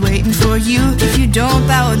furnaces waiting for you if you don't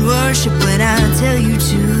bow and worship when I tell you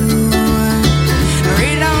to.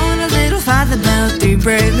 Read on a little farther about three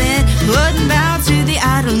brave men who wouldn't bow to the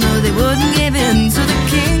idol, no they wouldn't give in. So the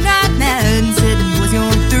king got mad and said, "What's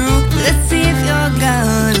going through? Let's see if your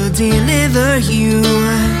God will deliver you."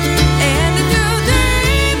 And the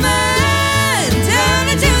three men down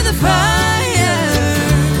into the fire,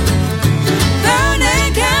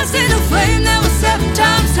 flame that was 7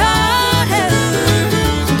 times hotter.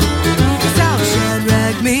 Saw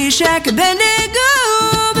Shadrach, Meshach, Abednego,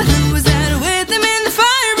 but who was that with them in the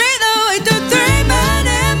fire? Though 8 through 3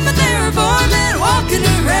 men, but there were 4 men walking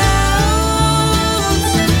around.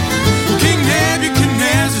 King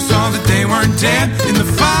Nebuchadnezzar saw that they weren't dead, and the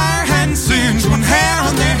fire hadn't singed one hair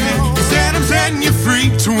on their head. He said, "I'm setting you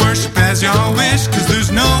free to worship as y'all wish, 'cause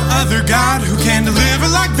there's no other God who can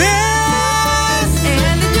deliver like this."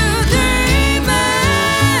 And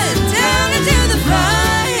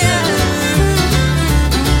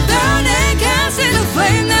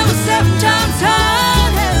flame that was 7 times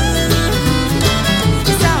hotter.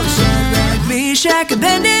 Saw Shadrach, Meshach,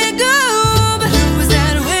 Abednego, but who was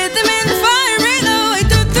that with them in the fire? Though 8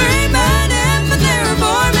 through 3 men, but there were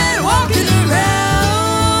 4 men walking around.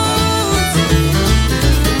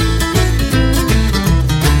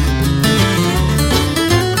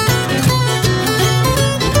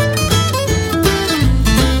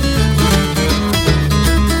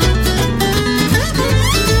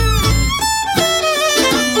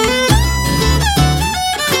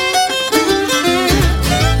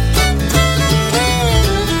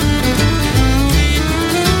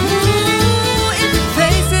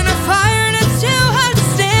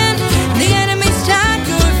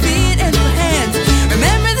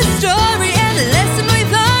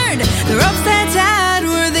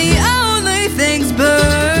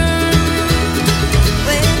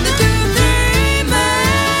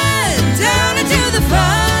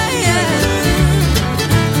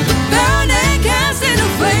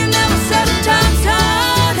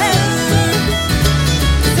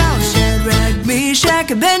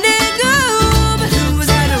 Abednego, but who was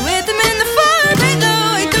that with them in the fire?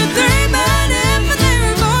 Though 8 through 3 men, but there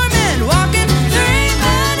were 4 men walking. 3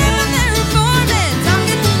 men, but there were 4 men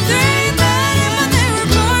talking. 3 men, but there were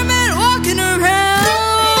 4 men walking around.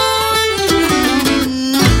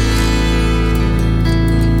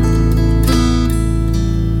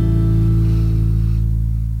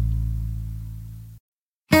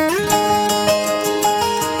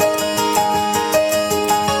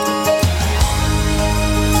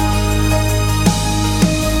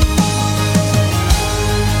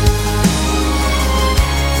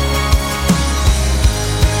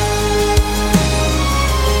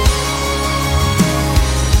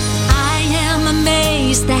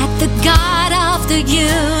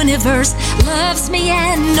 Universe loves me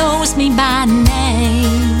and knows me by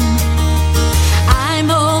name.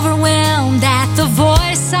 I'm overwhelmed that the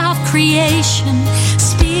voice of creation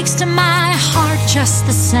speaks to my heart just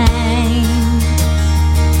the same.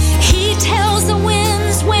 He tells the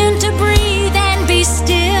winds when to breathe and be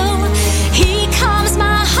still. He calms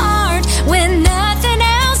my heart when nothing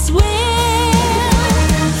else will.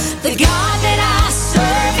 The God that I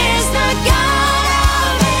serve is the God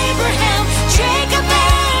of Abraham, Jacob,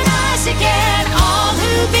 and Isaac, and all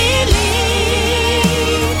who believe.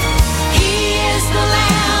 He is the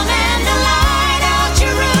Lamb and the Light of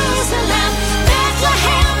Jerusalem,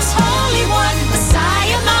 Bethlehem's Holy One,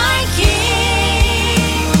 Messiah, my King.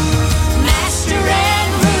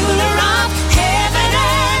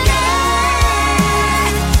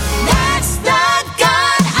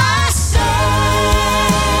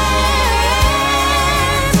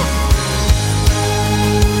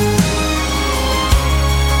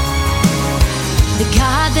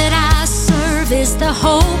 the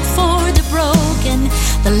hope for the broken,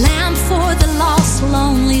 the lamb for the lost,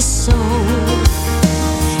 lonely soul.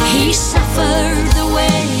 He suffered the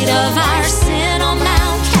weight of our sin on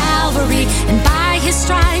Mount Calvary, and by his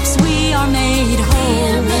stripes we are made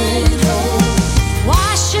whole.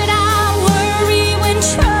 Why should I worry when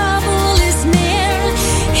trouble is near?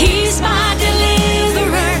 He's my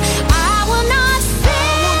deliverer. I will not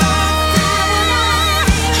fear.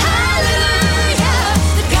 Hallelujah.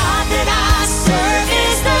 The God that I serve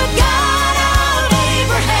is the God of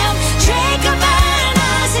Abraham, Jacob, and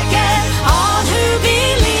Isaac, and all who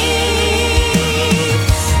believe.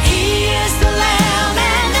 He is the Lamb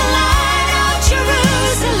and the Light of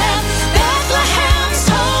Jerusalem, Bethlehem's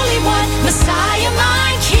Holy One, Messiah, my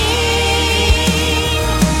King,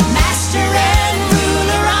 Master and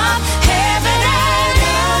ruler of heaven and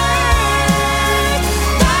earth.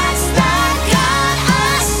 That's the God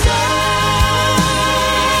I serve.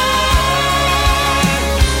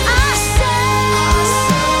 I serve.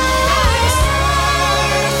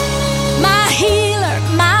 My healer,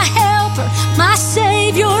 my helper, my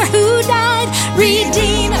Savior who died,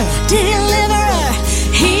 Redeemer, Deliverer.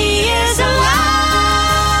 He is alive.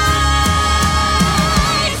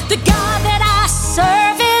 The God that I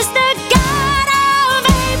serve is the God of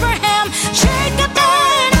Abraham, Jacob,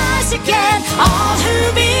 and Isaac, and all who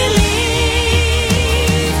believe.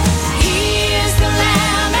 He is the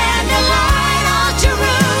Lamb and the Light of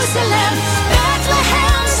Jerusalem,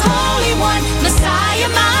 Bethlehem's Holy One, Messiah,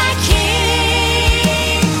 my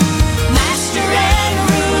King, Master and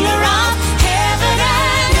ruler of heaven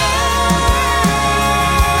and earth.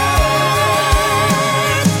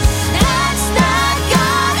 That's the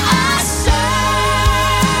God I serve.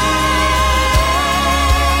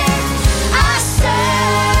 I serve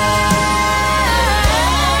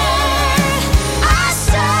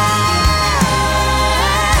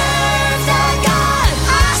the God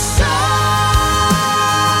I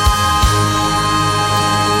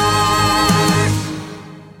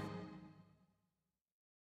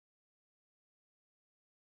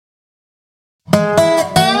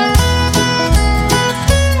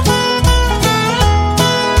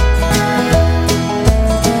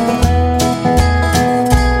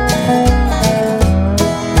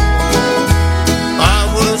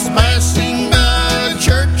I was passing by a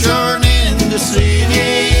churchyard in the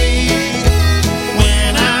city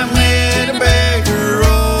when I met a beggar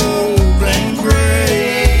old and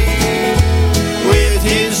gray. With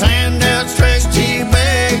his hand outstretched, he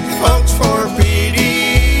begged folks for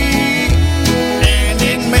pity, and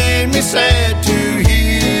it made me sad to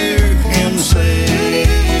hear him say,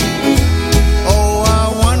 "Oh, I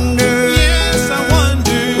wonder, yes, I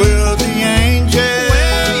wonder, will the angels,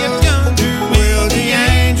 will the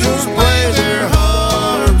angels play their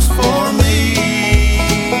harps for me?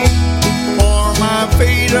 For my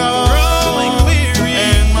feet are growing weary,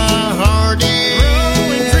 and my heart is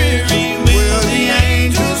growing dreary. Will the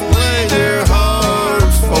angels play their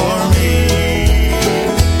harps for me?"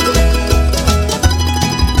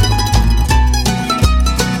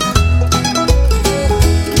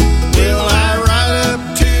 Will I ride up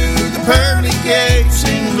to the pearly gates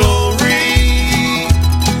in glory,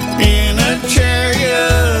 in a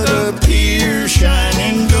chariot of pure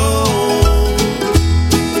shining gold?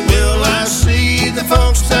 Will I see the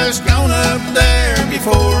folks that's gone up there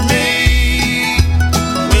before me,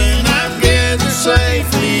 when I've gathered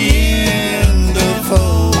safely in the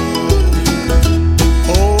fold?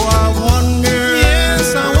 Oh, I wonder, yes,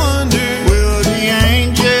 I wonder, will the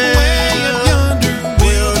angels, way up yonder,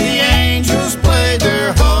 will the angels play their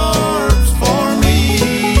harps for me?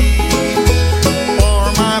 For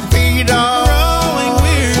my feet are growing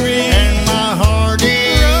weary, and my heart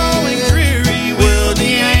is growing dreary. Will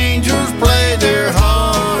the angels play their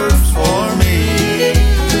harps for me?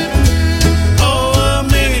 Oh, a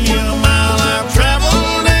million mile I've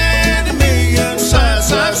traveled, and a million sights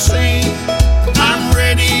I've seen. I'm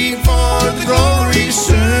ready for the glory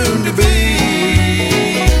soon to be.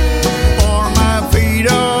 For my feet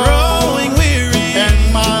are growing weary, and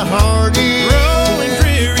my heart is growing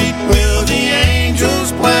dreary. Will the angels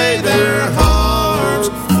play their harps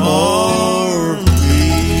for me?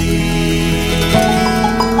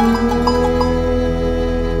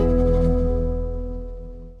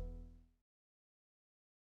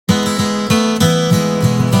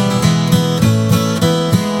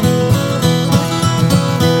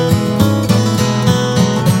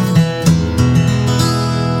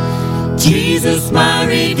 Jesus, my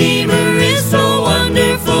Redeemer, is so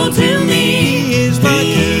wonderful to me. He is my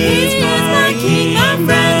King, my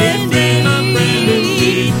friend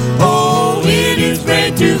indeed. Oh, it is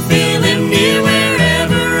great to feel Him near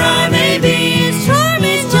wherever I may be. His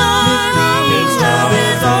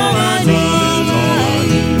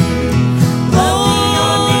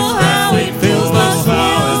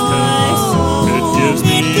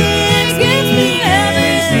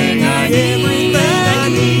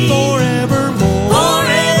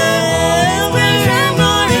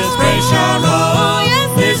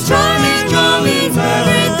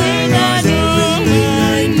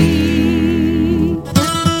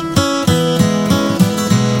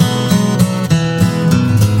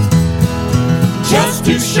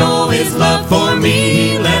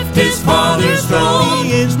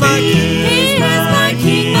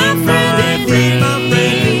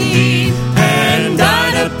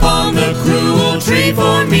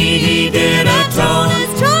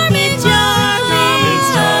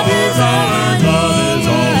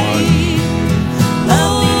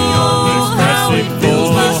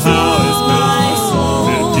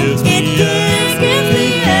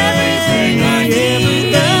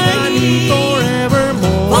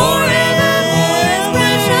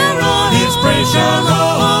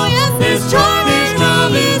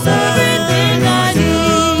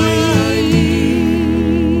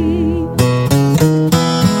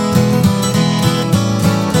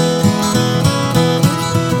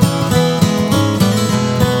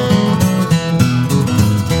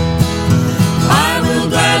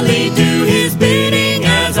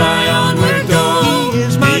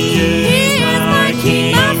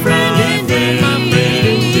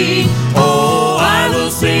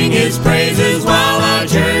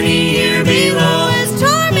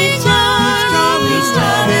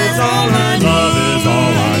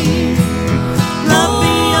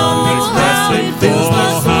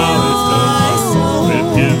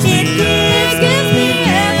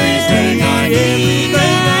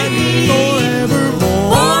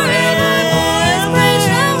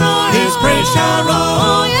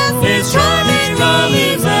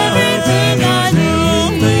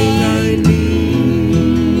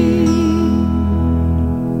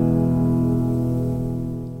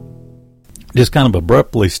just kind of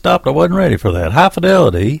abruptly stopped. I wasn't ready for that. High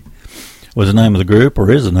Fidelity was the name of the group, or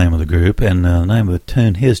is the name of the group, and the name of the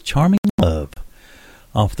tune, His Charming Love,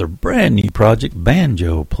 off their brand new project,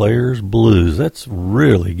 Banjo Players Blues. That's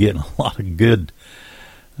really getting a lot of good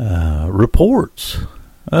reports.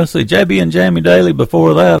 Let's see, JB and Jamie Daly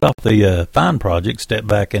before that, off the Fine project, Step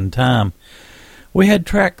Back in Time. We had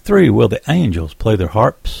track 3, Will the Angels Play Their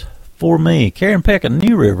Harps for Me. Karen Peck and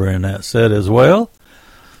New River in that set as well,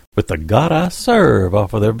 with The God I Serve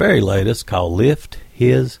off of their very latest, called Lift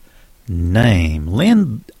His Name.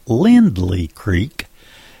 Lindley Creek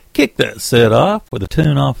kicked that set off with a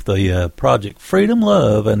tune off the project Freedom,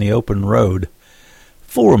 Love, and the Open Road.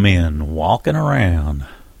 4 Men Walking Around.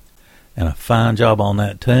 And a fine job on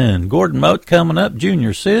that tune. Gordon Mote coming up,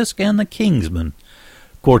 Junior Sisk, and the Kingsmen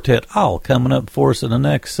Quartet all coming up for us in the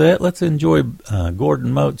next set. Let's enjoy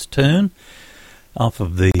Gordon Mote's tune off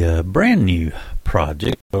of the brand new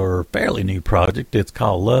project, or fairly new project. It's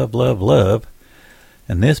called Love, Love, Love.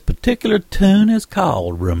 And this particular tune is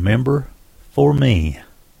called Remember for Me.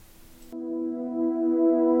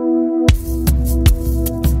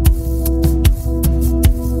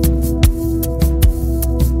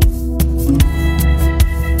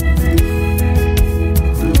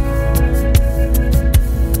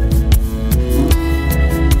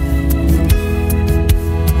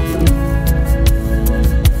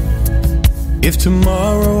 If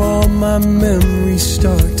tomorrow all my memories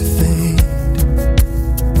start to fade,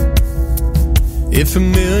 if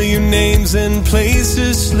familiar names and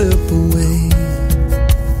places slip away,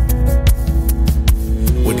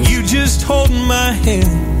 would you just hold my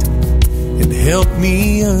hand and help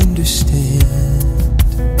me understand?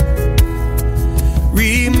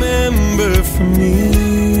 Remember for me.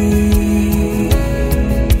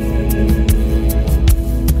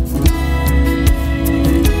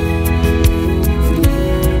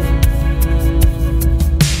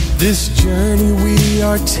 This journey we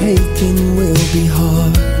are taking will be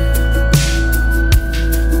hard.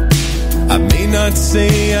 I may not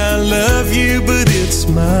say I love you, but it's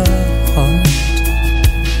my heart.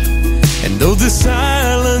 And though the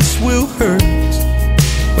silence will hurt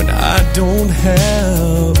when I don't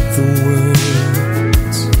have the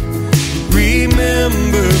words,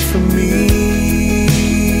 remember for me.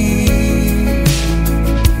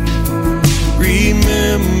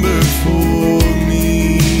 Remember for me.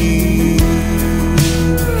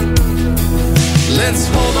 Let's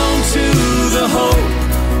hold on to the hope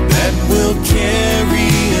that will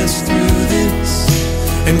carry us through this,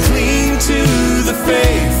 and cling to the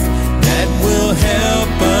faith that will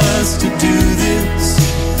help us to do this.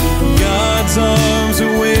 God's arms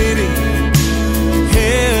are waiting,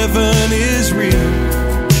 heaven is real,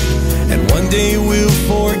 and one day we'll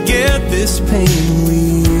forget this pain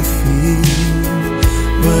we feel.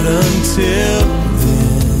 But until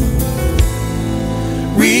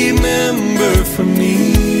remember for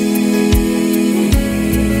me.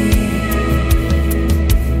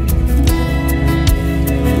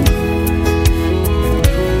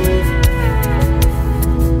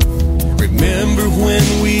 Remember when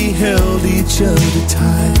we held each other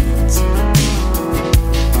tight.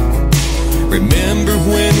 Remember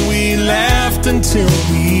when we laughed until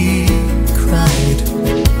we cried.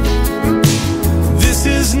 This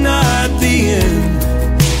is not the end.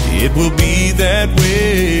 It will be that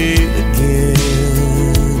way again.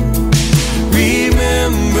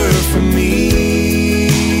 Remember for me.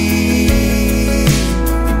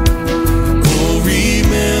 Oh,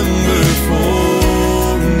 remember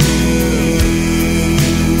for me.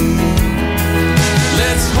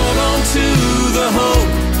 Let's hold on to the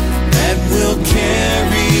hope that will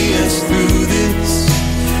carry us through this,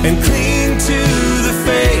 and cling to the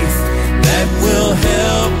faith that will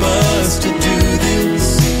help us to do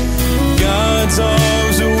this. God's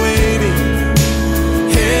arms are waiting,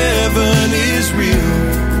 heaven is real,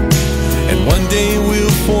 and one day we'll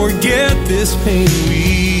forget this pain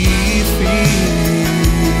we feel.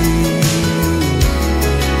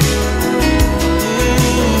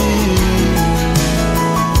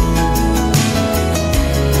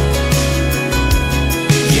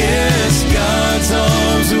 Yes, God's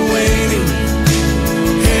arms are waiting,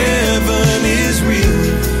 heaven is real.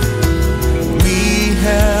 We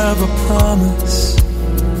have a promise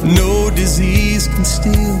no disease can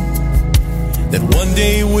steal, that one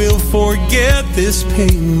day we'll forget this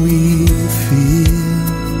pain we feel.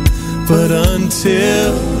 But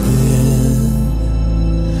until then,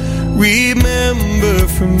 remember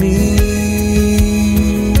for me.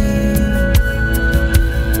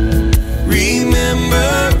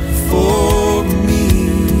 Remember for me.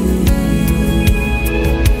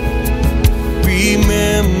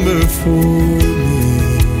 Remember for me.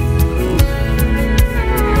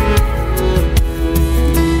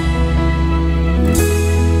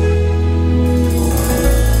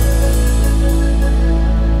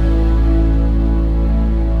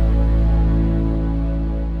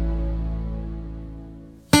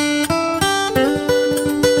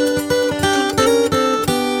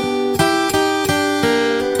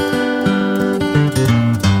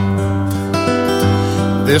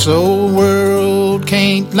 This old world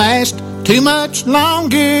can't last too much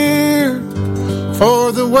longer,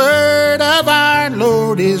 for the word of our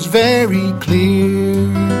Lord is very clear.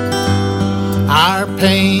 Our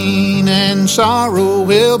pain and sorrow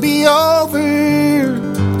will be over.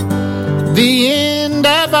 The end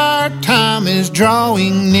of our time is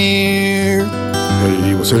drawing near.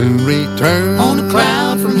 He will soon return on a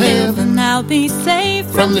cloud from heaven. I'll be safe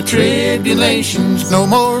from the tribulations. No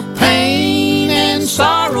more pain and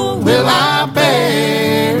sorrow will I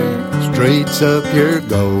bear. Straight's up your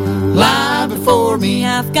goal lie before me.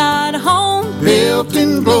 I've got a home built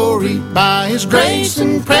in glory. By His grace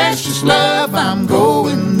and precious love I'm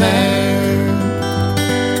going there.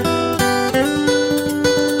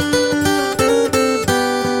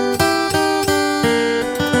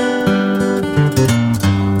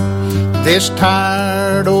 This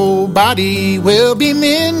tired old body will be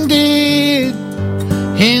mended.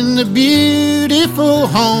 In the beautiful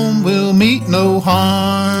home we'll meet no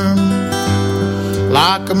harm.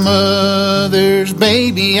 Like a mother's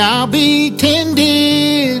baby I'll be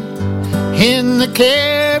tended in the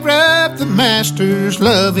care of the Master's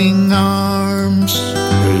loving arms.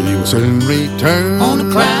 He will soon return on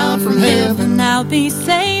a cloud from heaven. I'll be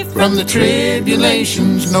safe from the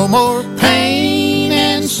tribulations. No more pain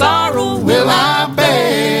and sorrow will I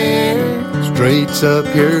bear. Straight's up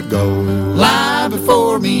your goal lie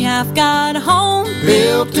before me. I've got a home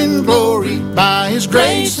built in glory. By His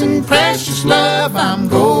grace and precious love I'm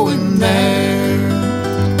going there.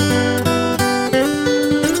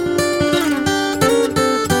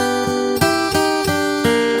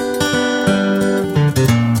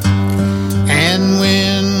 And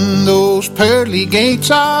when those pearly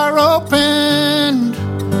gates are opened,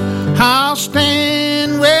 I'll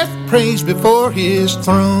stand with praise before His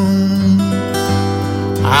throne.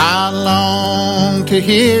 I long to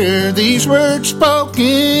hear these words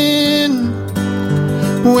spoken.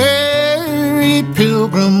 Weary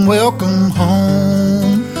pilgrim, welcome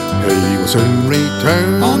home. He will soon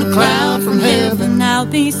return on a cloud from heaven. I'll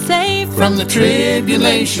be safe from the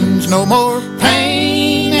tribulations. No more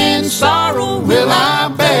pain and sorrow will I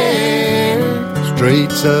bear.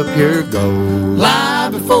 Straight's up your goal lie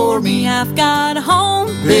before me. I've got a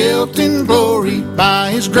home built in glory.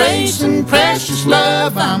 By His grace and precious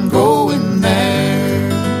love I'm going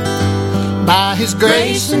there. By His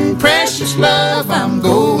grace and precious love I'm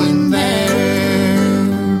going there.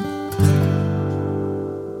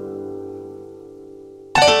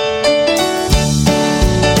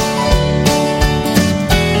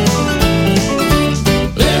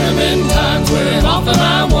 There have been times when often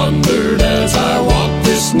I wondered as I walked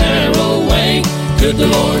this narrow way, could the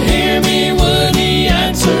Lord hear me? Would He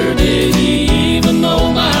answer? Did He even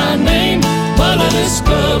know my name? But I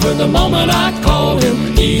discovered the moment I called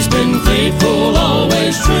Him, He's been faithful,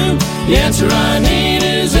 always true. The answer I need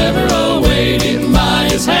is ever awaiting. By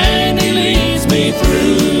His hand He leads me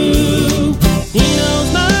through. He knows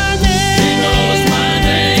my name. He knows my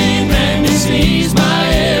name, and He sees my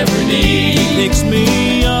every need. He picks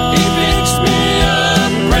me up. He picks me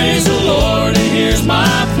up. Praise the Lord, He hears my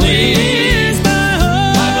plea.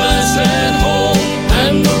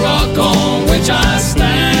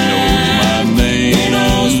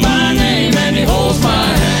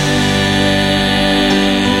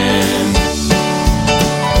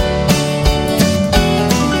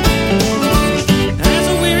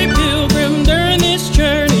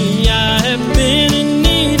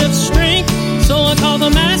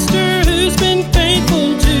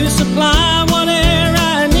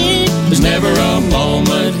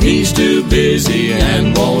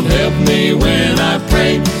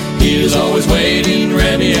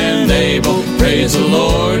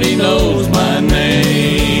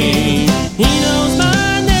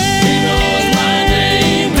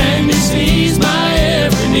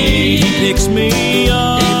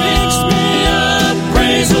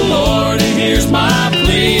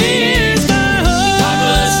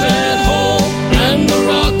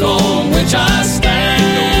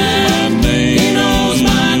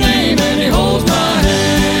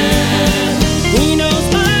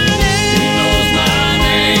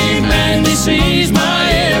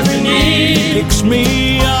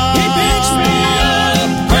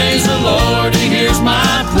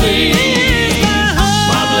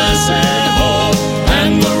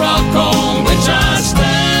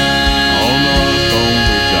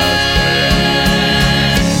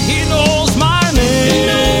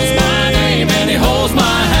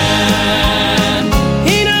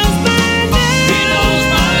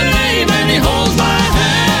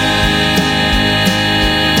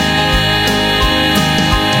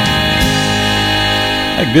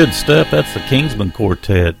 Good stuff. That's the Kingsman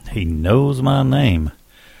Quartet. He Knows My Name.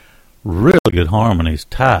 Really good harmonies,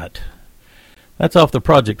 tight. That's off the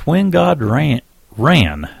project When God Ran.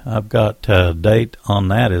 I've got a date on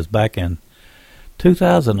that is back in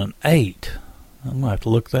 2008. I'm going to have to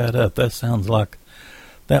look that up. That sounds like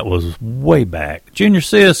that was way back. Junior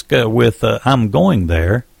Sisk with I'm Going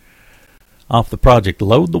There off the project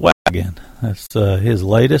Load the Wagon. That's his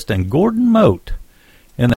latest. And Gordon Mote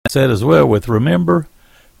in that set as well with Remember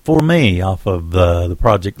For Me off of the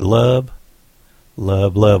project Love.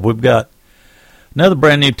 We've got another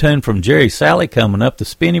brand new tune from Jerry Sally coming up, the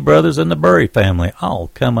Spinney Brothers and the Burry Family, all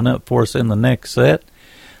coming up for us in the next set.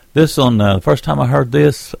 This one, the first time I heard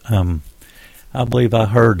this, I believe I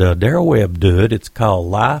heard Darrell Webb do it. It's called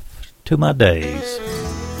Life to My Days.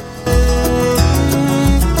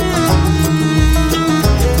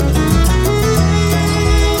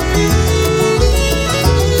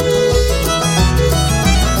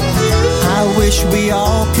 I wish we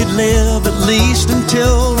all could live at least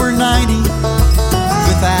until we're 90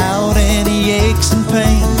 without any aches and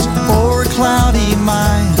pains or a cloudy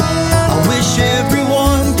mind. I wish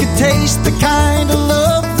everyone could taste the kind of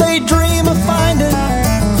love they dream of finding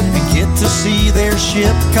and get to see their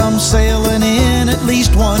ship come sailing in at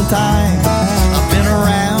least one time. I've been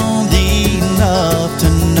around enough to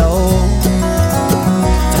know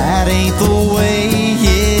that ain't the way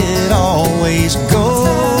it always goes.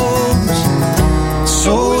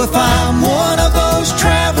 So if I'm one of those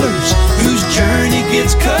travelers whose journey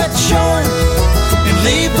gets cut short and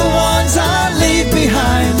leave the ones I leave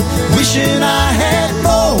behind, wishing I had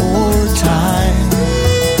more time,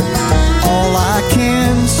 all I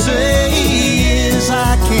can say is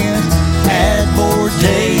I can't add more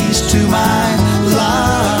days to my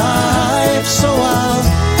life, so I'll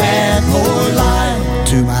add more life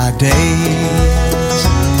to my days.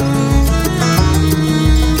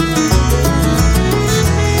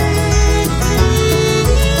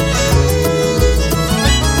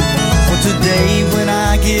 Today when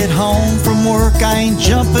I get home from work, I ain't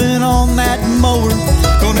jumping on that mower.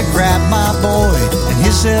 Gonna grab my boy and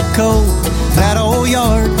his head coat, that old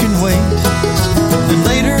yard can wait. And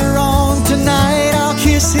later on tonight I'll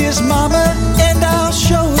kiss his mama and I'll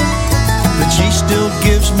show her that she still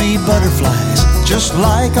gives me butterflies, just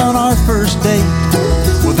like on our first date.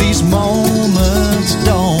 Well, these moments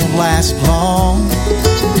don't last long.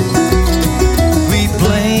 We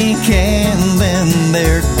blink and then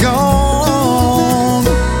they're gone.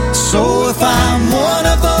 So if I'm one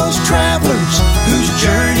of those travelers whose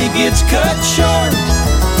journey gets cut short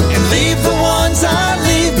and leave the ones I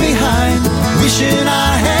leave behind, wishing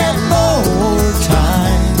I had more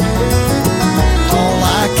time, all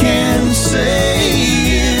I can say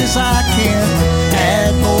is I can't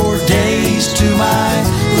add more days to my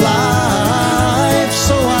life,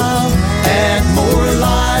 so I'll add more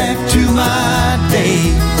life to my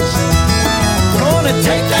days. Gonna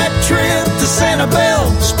take that trip to Sanibel,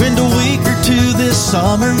 spend a week or two this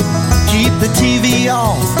summer, keep the TV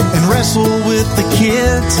off and wrestle with the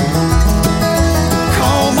kids.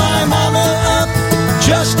 Call my mama up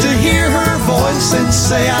just to hear her voice and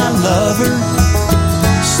say I love her.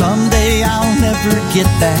 Someday I'll never get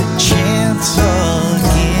that chance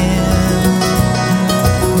again.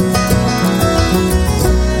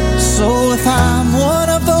 So if I'm one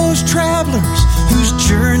of those travelers whose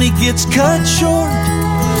journey gets cut short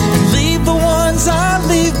and leave the ones I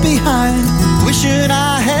leave behind, wishing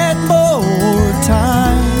I had more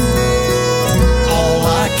time, all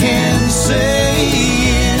I can say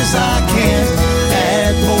is I can't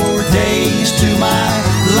add more days to my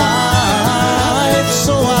life,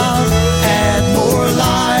 so I'll add more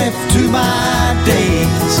life to my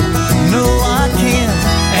days. No, I can't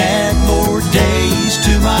add more days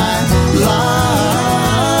to my life,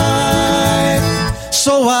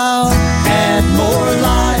 so I'll add more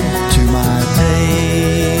life to my days.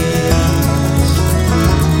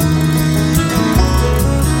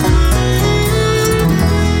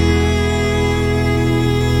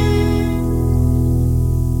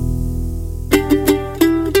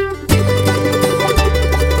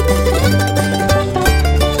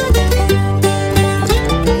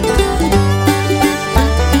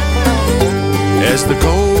 As the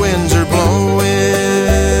cold winds are blowing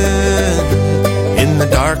in the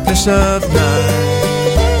darkness of night,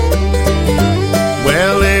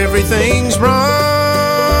 well, everything's wrong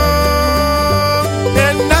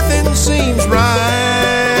and nothing seems right.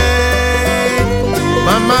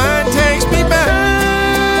 My mind takes me back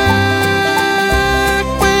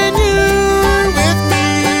when you're with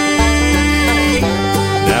me.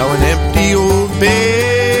 Now an empty old bed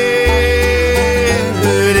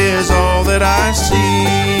is all that I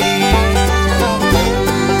see.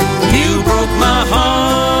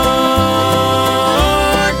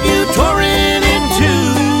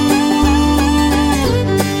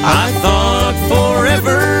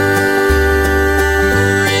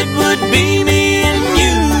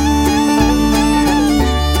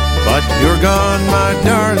 my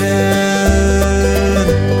darling.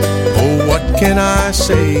 Oh, what can I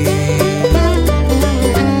say?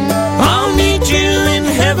 I'll meet you in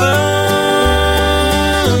heaven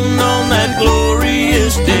on that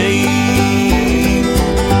glorious day.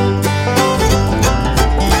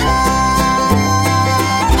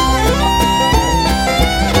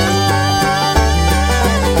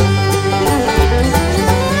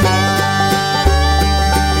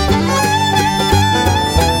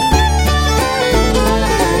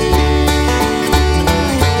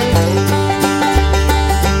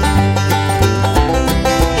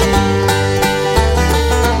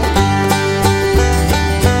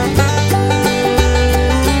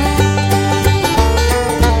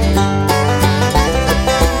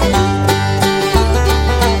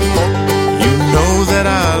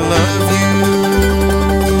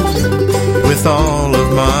 With all of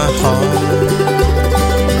my heart,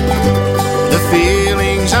 the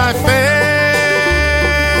feelings I felt,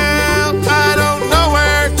 I don't know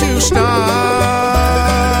where to start.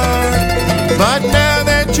 But now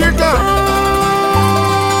that you're gone,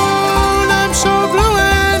 I'm so blue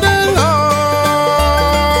and alone.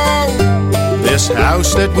 This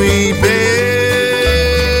house that we built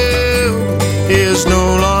is no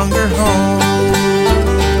longer home.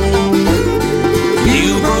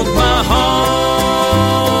 You broke my heart,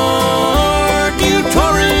 you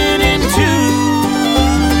tore it in two.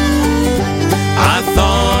 I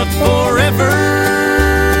thought forever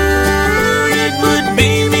it would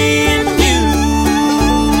be me and you.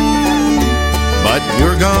 But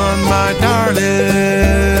you're gone, my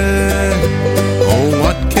darling. Oh,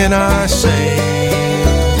 what can I say?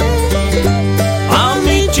 I'll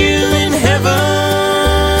meet you in heaven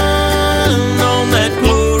on that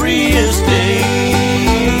glorious day.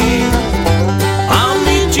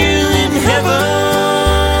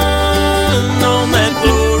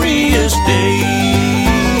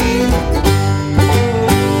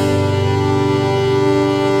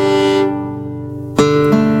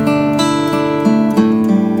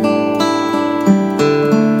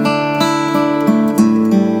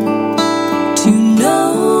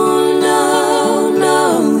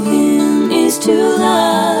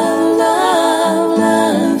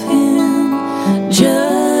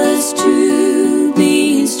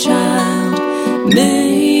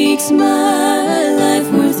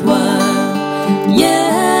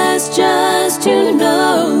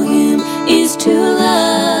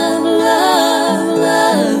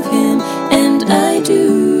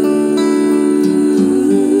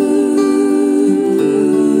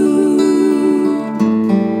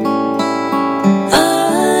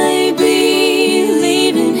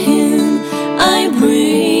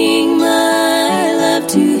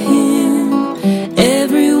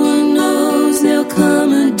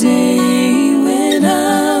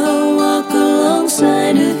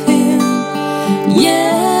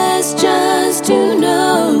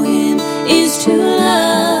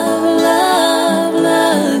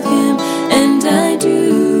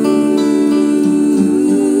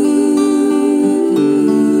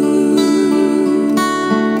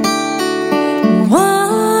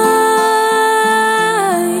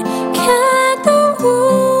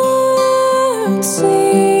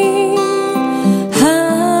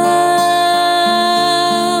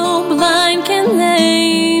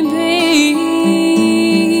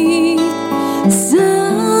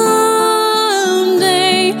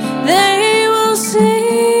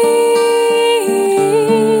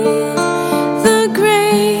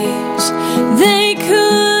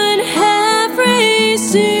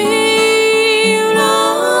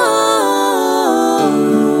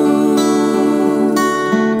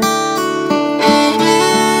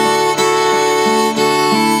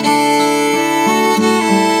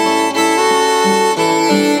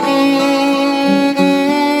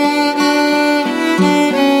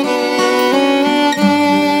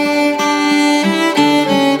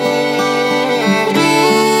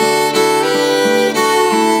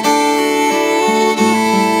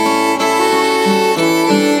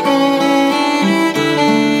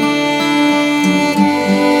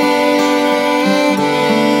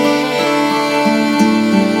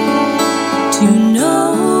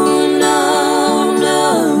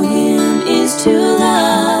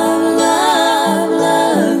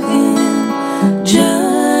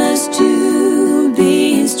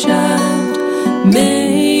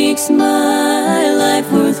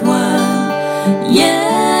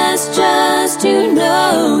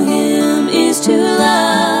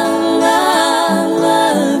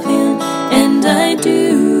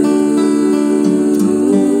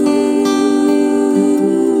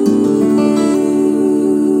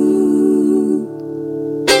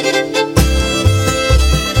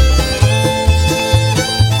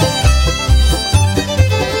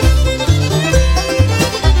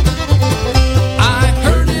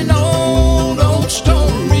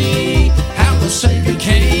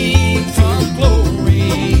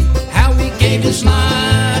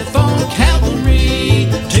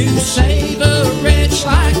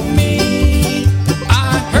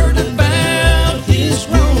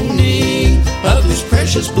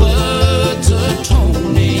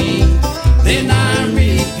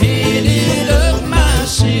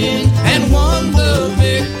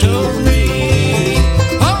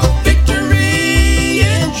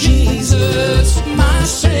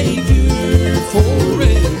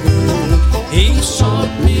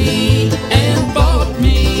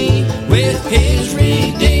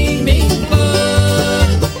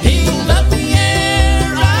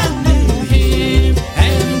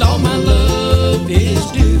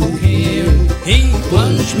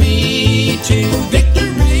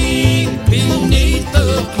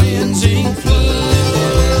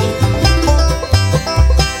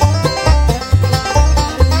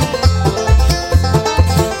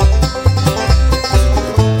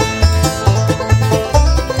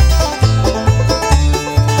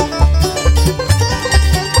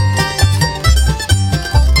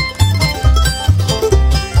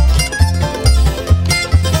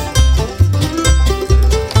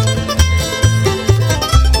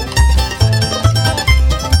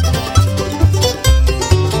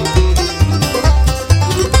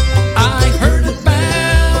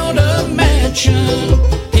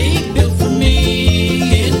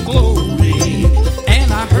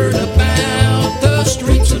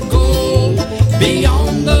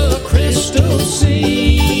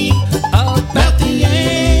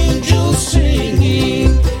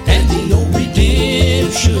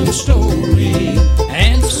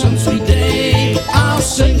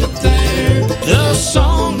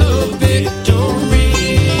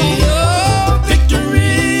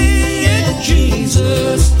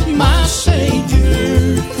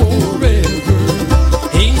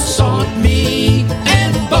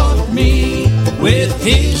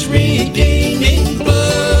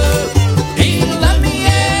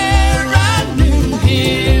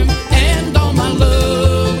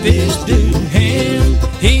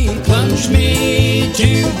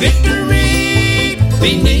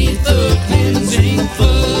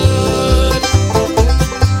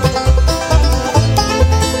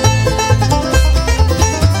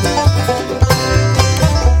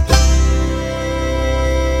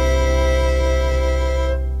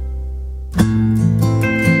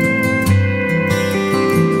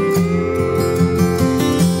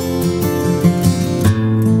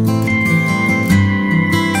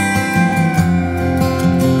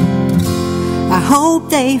 hope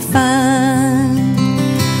they find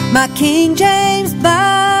my King James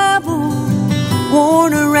Bible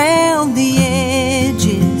worn around the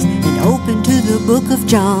edges and open to the book of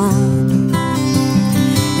John.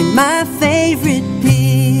 And my favorite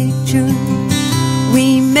picture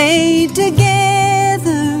we made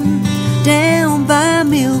together down by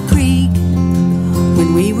Mill Creek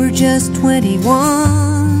when we were just 21.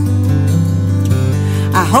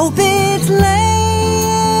 I hope it's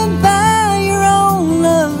laying by your own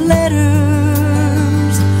love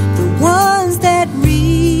letters, the ones that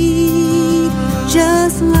read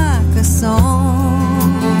just like a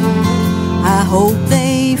song. I hope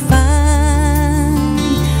they find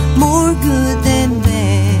more good than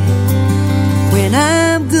bad when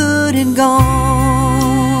I'm good and gone.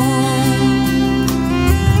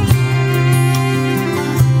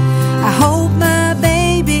 I hope my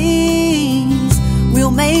babies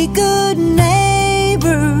will make good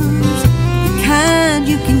neighbors, the kind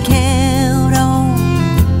you can count on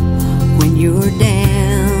when you're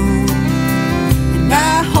down. And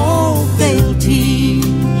I hope they'll teach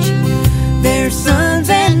their sons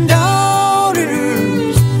and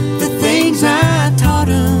daughters the things I taught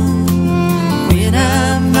them when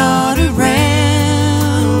I'm not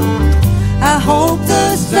around. I hope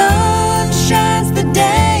the sun shines the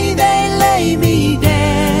day they lay me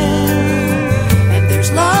down, and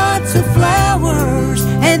there's lots of flowers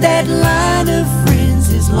and that line of friends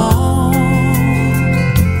is long,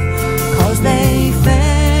 'cause they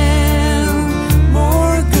found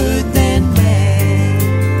more good than bad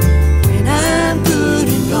when I'm good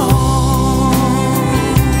and gone.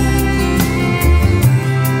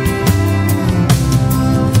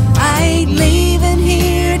 I ain't leaving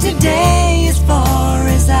here today as far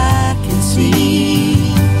as I can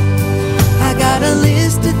see. I got a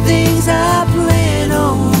list of things I plan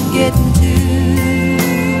on getting to.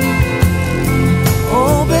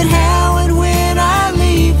 Oh, but how and when I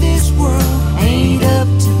leave this world ain't up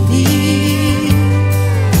to me.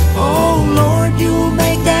 Oh, Lord, you'll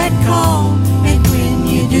make that call, and when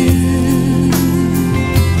you do,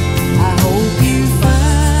 I hope you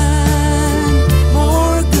find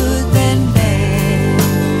more good than bad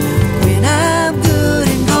when I'm good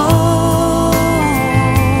and gone.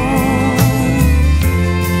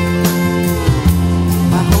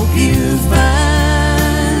 I hope you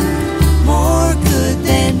find more good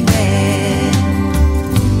than bad,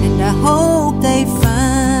 and I hope they find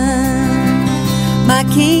my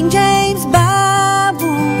King James Bible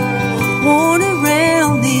worn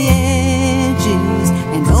around the edges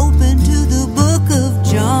and open to the book of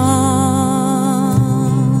John.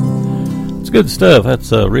 It's good stuff.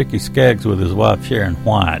 That's Ricky Skaggs with his wife Sharon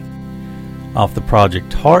White off the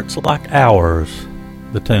project Hearts Like Ours.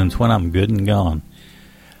 The tune's When I'm Good and Gone.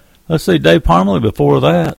 Let's see, Dave Parmalee before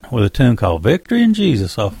that with a tune called Victory in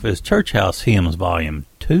Jesus off his Church House Hymns Volume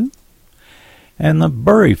 2. And the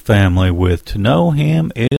Burry family with To Know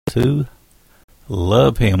Him is to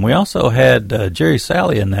Love Him. We also had Jerry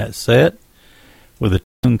Salley in that set with a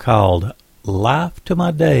tune called Life to My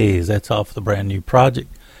Days. That's off the brand new project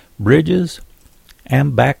Bridges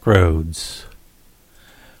and Backroads.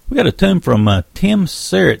 We got a tune from Tim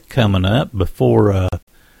Serrett coming up before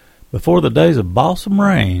the days of Balsam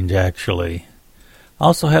Range, actually.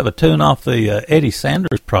 Also have a tune off the Eddie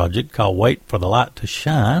Sanders project called Wait for the Light to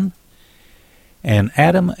Shine. And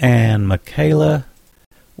Adam and Michaela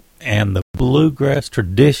and the Bluegrass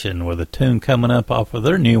Tradition with a tune coming up off of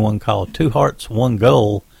their new one called Two Hearts, One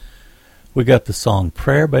Goal. We got the song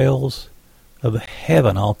Prayer Bells of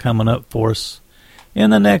Heaven all coming up for us in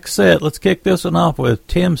the next set. Let's kick this one off with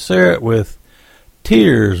Tim Serrett with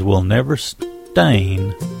Tears Will Never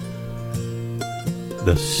Stain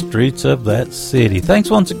the Streets of That City. Thanks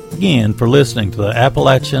once again for listening to the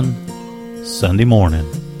Appalachian Sunday Morning.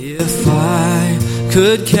 If I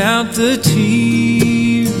could count the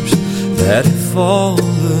tears that have fallen,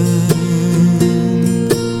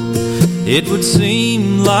 it would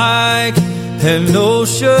seem like an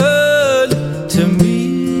ocean to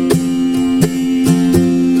me.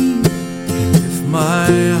 And if my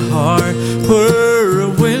heart were a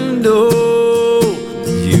window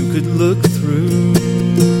you could look through,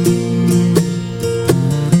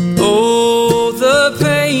 oh, the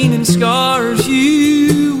pain and scars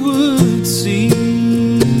you would see.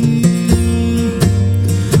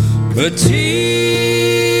 But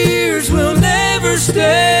tears will never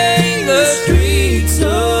stain the streets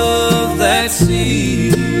of that city.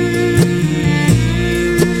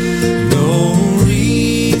 No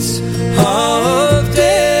wreaths of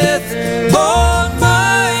death on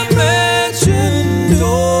my mansion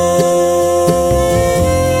door,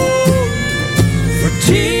 for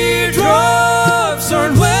teardrops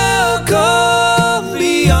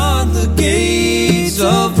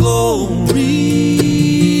of glory.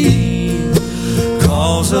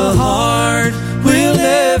 'Cause a heart will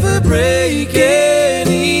never break anymore.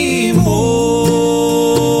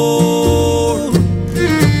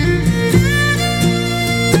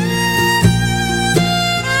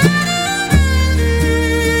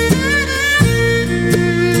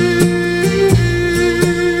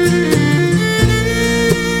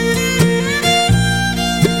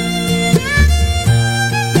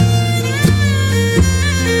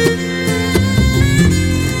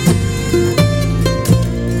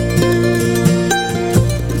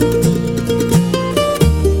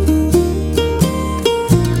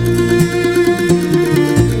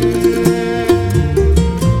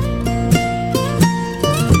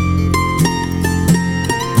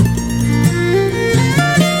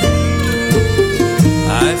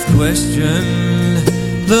 Questioned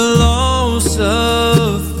the loss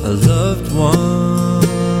of a loved one.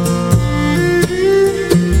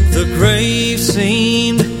 The grave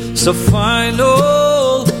seemed so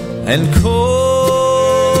final and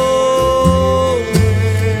cold,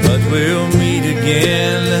 but we'll meet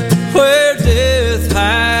again where death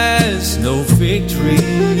has no victory.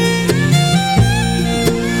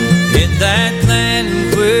 In that land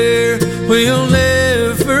where we'll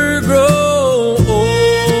never grow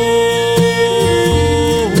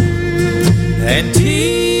and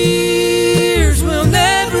tears will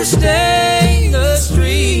never stain the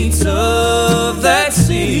streets of that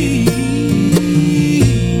sea.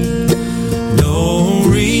 No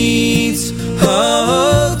wreaths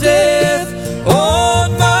of death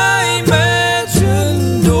on my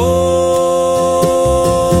mansion door,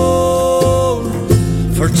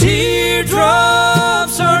 for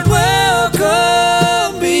teardrops aren't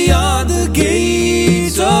welcome beyond the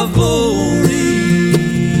gates of glory.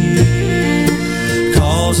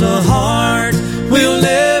 A heart will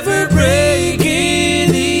never break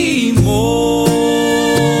anymore.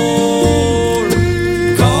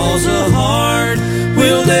 'Cause a heart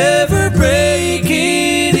will never break anymore.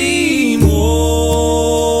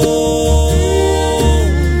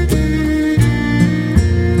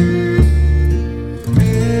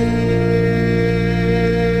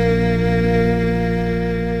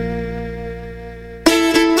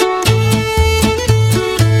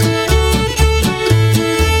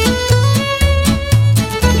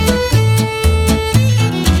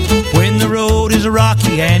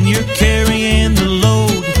 Rocky and you're carrying the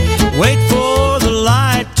load, wait for the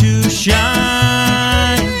light to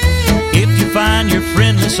shine. If you find you're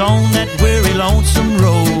friendless on that weary lonesome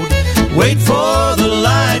road, wait for the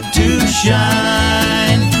light to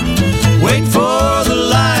shine. Wait for the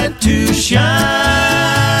light to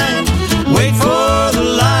shine. Wait for the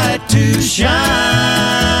light to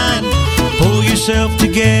shine. Pull yourself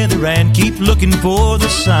together and keep looking for the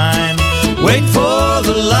sign. Wait for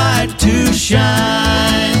the light to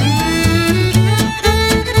shine.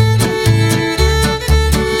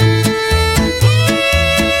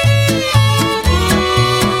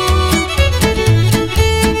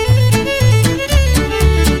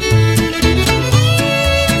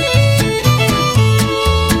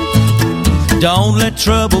 Don't let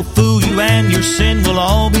trouble fool you and your sin will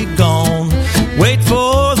all be gone. Wait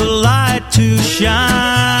for the light to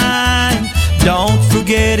shine. Don't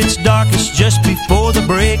forget it's darkest just before the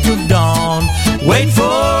break of dawn. Wait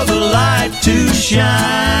for the light to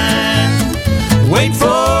shine. Wait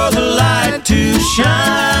for the light to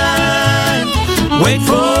shine. Wait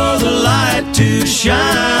for the light to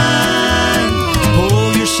shine.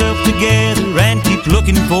 Pull yourself together and keep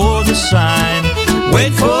looking for the sign.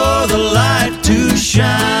 Wait for the light to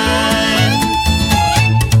shine.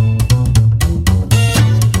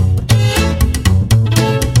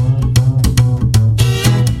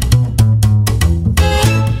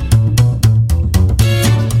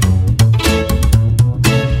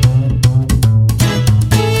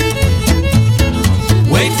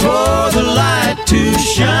 Wait for the light to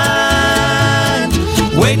shine.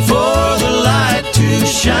 Wait for the light to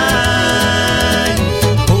shine.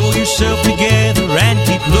 Pull yourself together and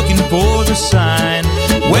keep looking for the sign.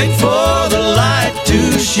 Wait for the light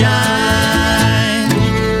to shine.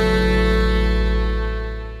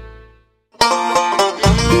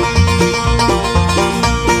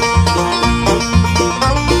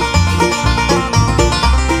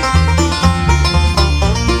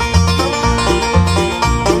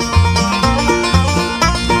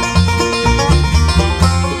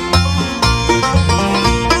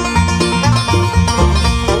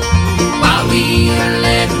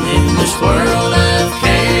 World of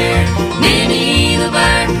care, many the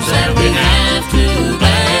burdens that we have to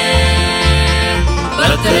bear.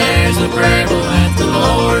 But there's a girdle at the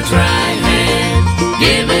Lord's right hand,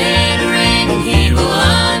 Give it a ring and he will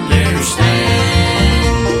understand.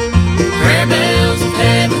 Prayer bells of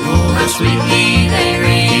heaven, oh how sweetly they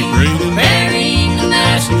ring, bearing the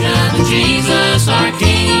message of Jesus our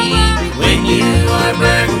King. When you are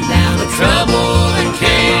burdened down with trouble and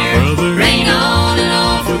care, rain on and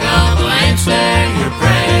on, for God will answer your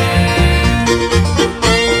prayer.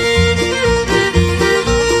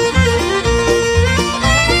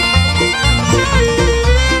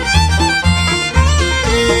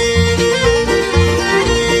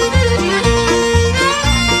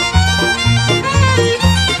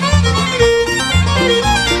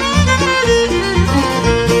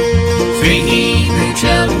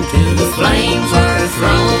 Flames were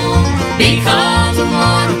thrown because of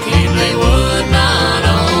one king they would not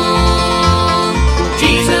own.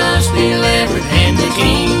 Jesus delivered and the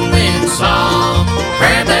king then saw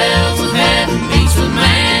prayer bells of heaven beats with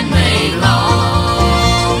man-made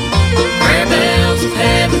law. Prayer bells of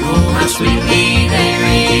heaven, oh how sweetly they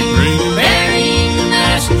ring, bearing the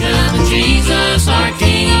message of Jesus our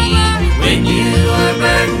King. When you are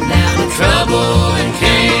burdened down with trouble and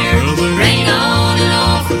care, rain on and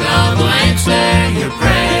on, for God will answer your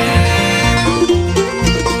prayer.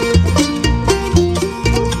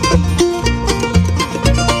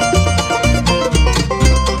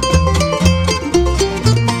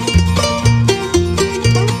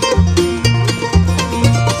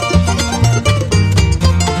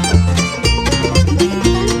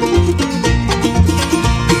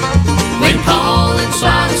 When Paul and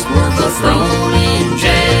Silas were both thrown in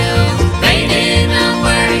jail, they did not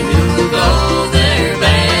worry who would go their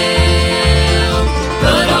bail.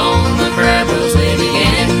 But on the prayer bells they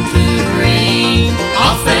began to ring,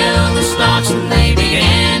 off fell the stocks and they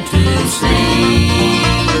began to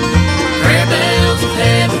sing. Prayer bells of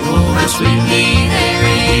heaven, oh how sweetly they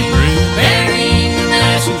ring, bearing the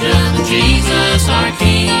message of Jesus our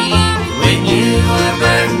King. When you are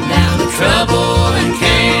burdened down with trouble and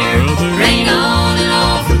care, rain on and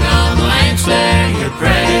on, for God will answer your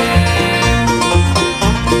prayer.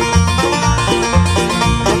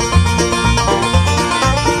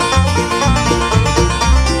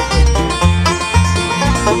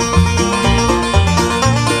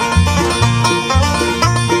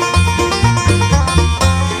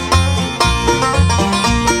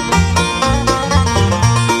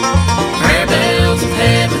 Prayer bells of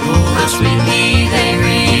heaven, oh how sweetly they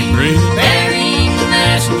ring, bearing the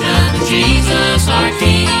message of Jesus our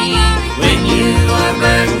King. When you are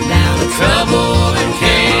burdened down with trouble and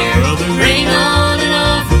care, rain on and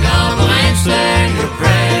on, for God will answer your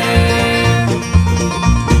prayer.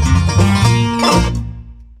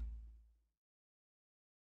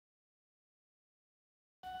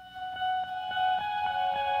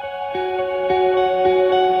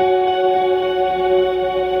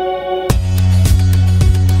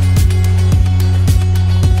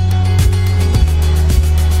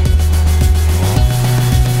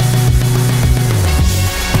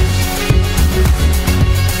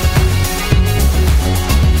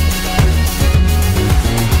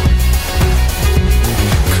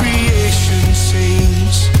 Creation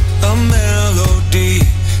sings a melody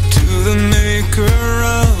to the maker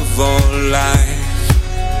of all life.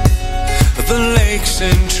 The lakes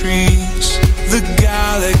and trees, the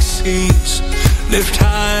galaxies lift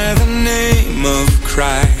high the name of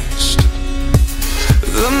Christ.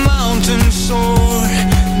 The mountains soar,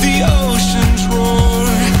 the oceans roar,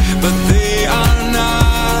 but they are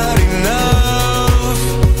not enough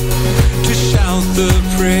to shout the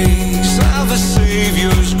praise of a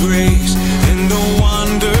Savior's grace and the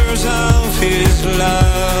wonders of His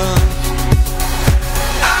love.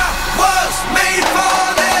 I was made for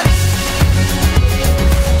this.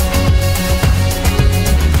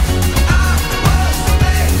 I was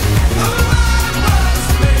made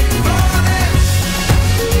for this.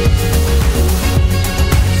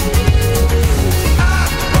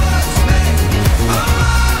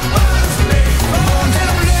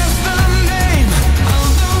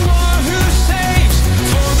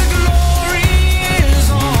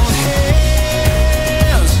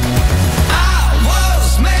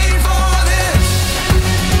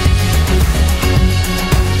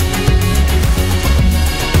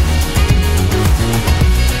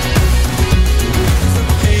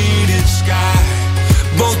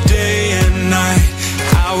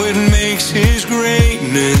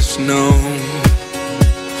 known,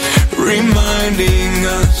 reminding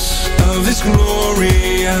us of His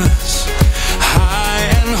glorious, high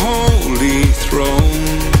and holy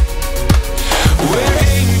throne, where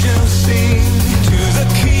angels sing to the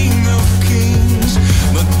King of Kings.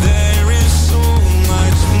 But there is so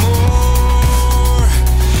much more,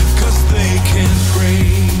 'cause they can't praise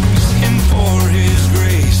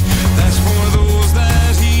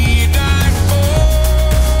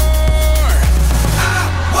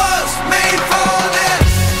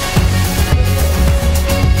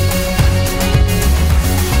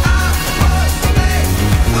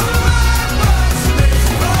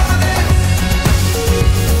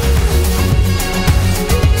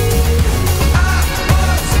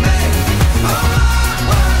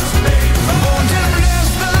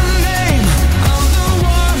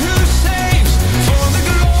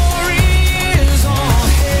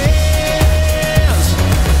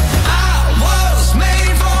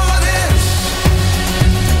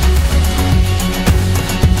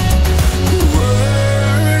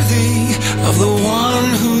of the one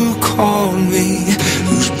who called me,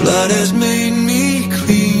 whose blood has made me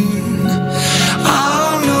clean.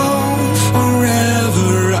 I'll know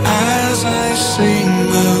forever as I sing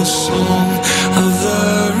the song of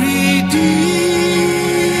the redeemed.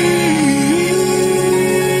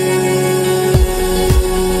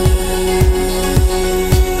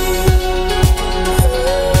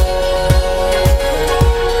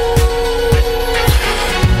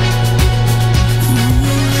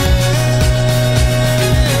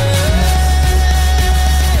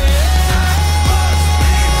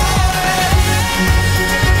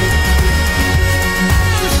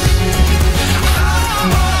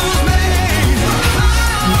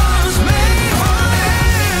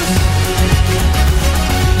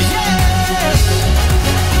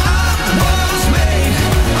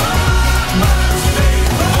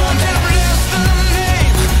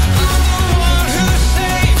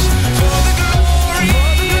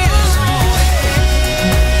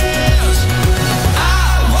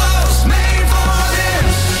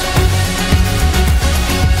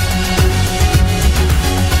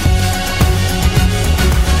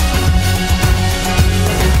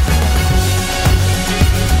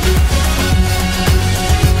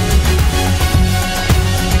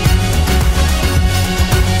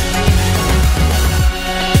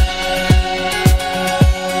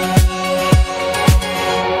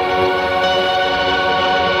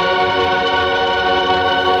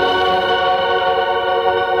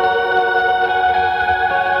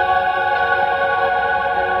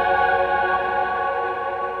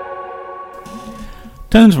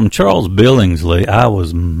 Tunes from Charles Billingsley. I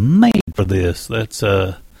was made for this. That's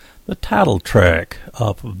the title track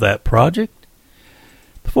off of that project.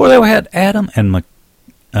 Before that, we had Adam and Michaela.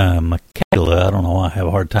 I don't know why I have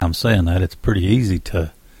a hard time saying that. It's pretty easy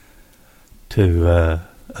to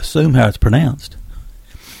assume how it's pronounced.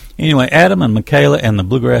 Anyway, Adam and Michaela and the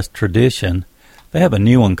Bluegrass Tradition. They have a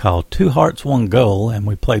new one called Two Hearts, One Goal, and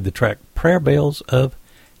we played the track Prayer Bells of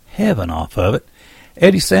Heaven off of it.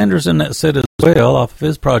 Eddie Sanders in that set as well, off of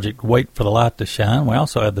his project Wait for the Light to Shine. We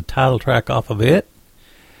also had the title track off of it.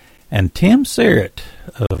 And Tim Serrett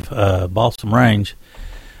of Balsam Range,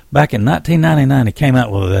 back in 1999, he came out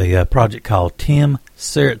with a project called Tim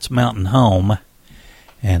Serrett's Mountain Home.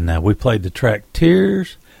 And we played the track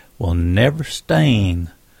Tears Will Never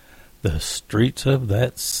Stain the Streets of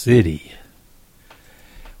That City.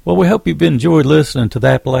 Well, we hope you've enjoyed listening to the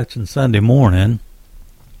Appalachian Sunday Morning.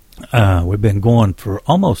 We've been going for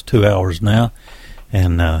almost 2 hours now,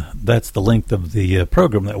 and that's the length of the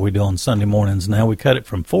program that we do on Sunday mornings now. We cut it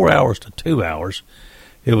from 4 hours to 2 hours.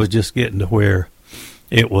 It was just getting to where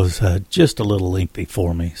it was just a little lengthy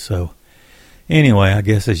for me. So anyway, I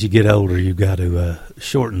guess as you get older, you've got to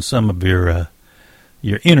shorten some of your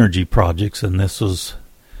energy projects, and this was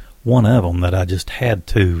one of them that I just had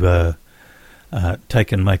to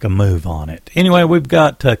take and make a move on it. Anyway, we've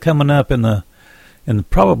got coming up in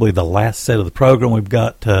probably the last set of the program, we've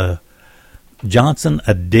got Johnson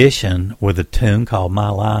Edition with a tune called My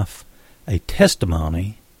Life, a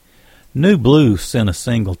Testimony. New Blue sent a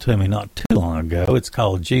single to me not too long ago. It's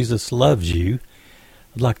called Jesus Loves You.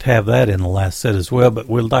 I'd like to have that in the last set as well, but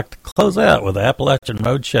we'd like to close out with the Appalachian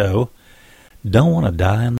Road Show, Don't Want to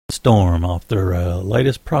Die in the Storm, off their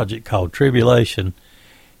latest project called Tribulation.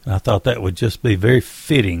 And I thought that would just be very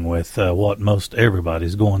fitting with what most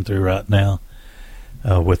everybody's going through right now.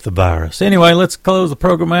 With the virus. Anyway, let's close the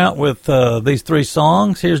program out with these three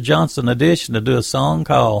songs. Here's Johnson Edition to do a song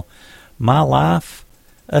called My Life,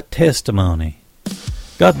 a Testimony.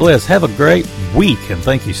 God bless. Have a great week, and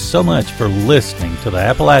thank you so much for listening to the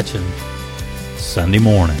Appalachian Sunday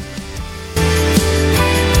Morning.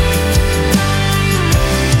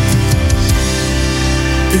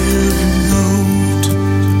 Every note,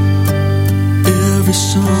 every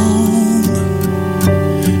song,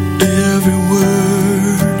 every word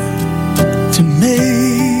to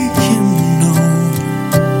make him known,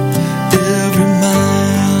 every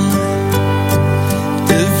mile,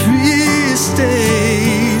 every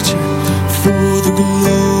stage for the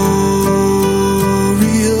glory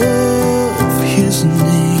of his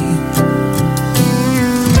name.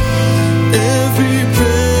 Every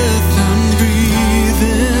breath I'm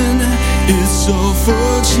breathing, it's all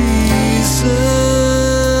for Jesus.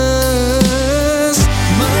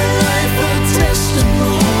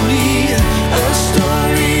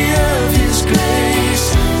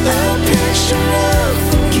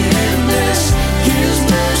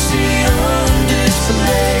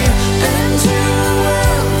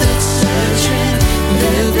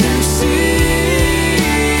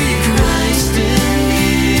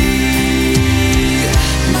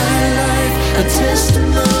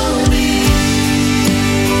 Testimony.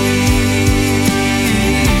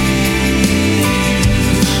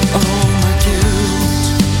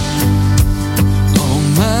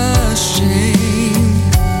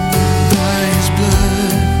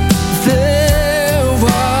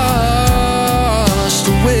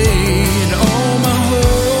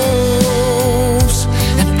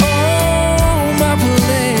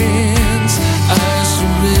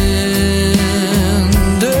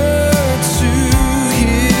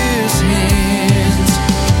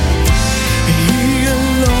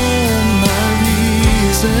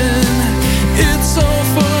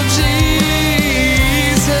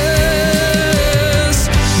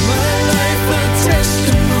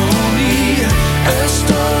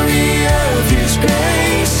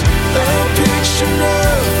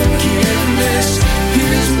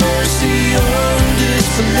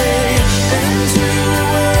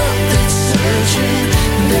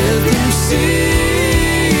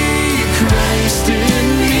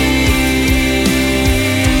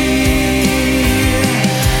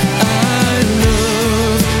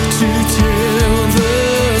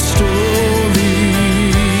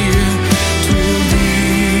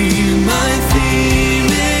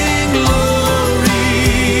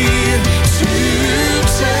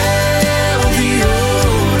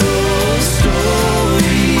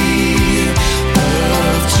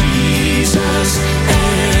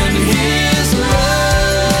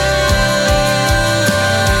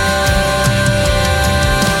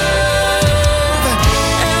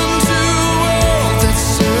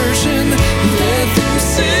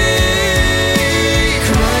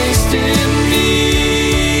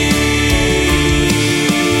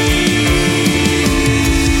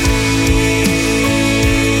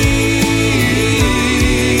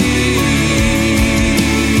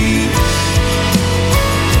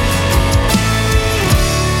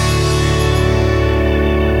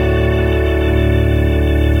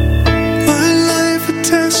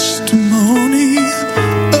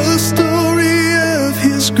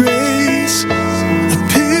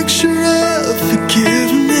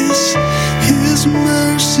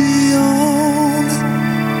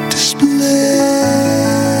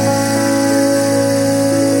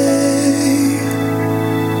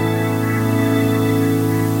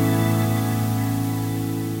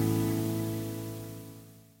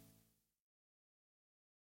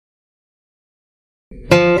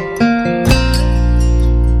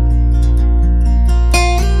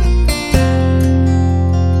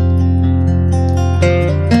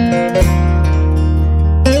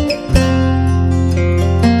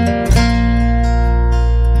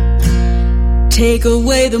 Take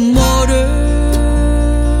away the mortar,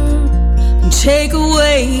 take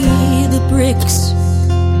away the bricks,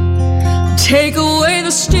 take away the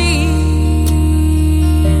steel,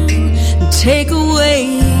 take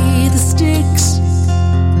away the sticks,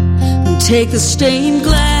 take the stained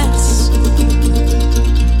glass,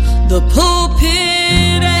 the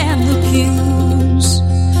pulpit and the pews.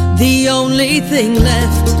 The only thing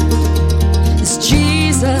left is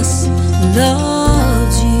Jesus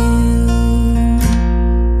loves you.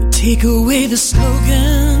 Take away the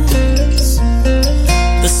slogans,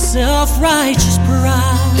 the self-righteous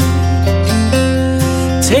pride.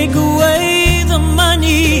 Take away the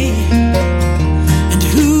money and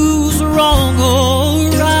who's wrong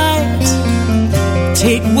or right.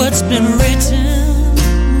 Take what's been written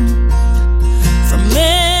from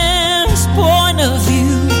man's point of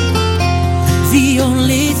view. The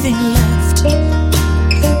only thing left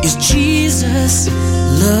is Jesus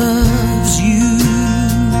loves you.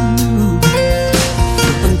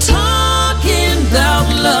 I'm talking about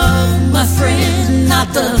love, my friend,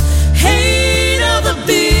 not the hate of the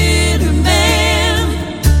bitter man.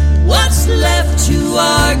 What's left to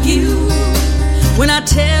argue when I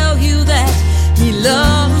tell you that he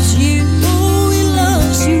loves you? Oh, he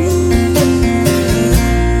loves you.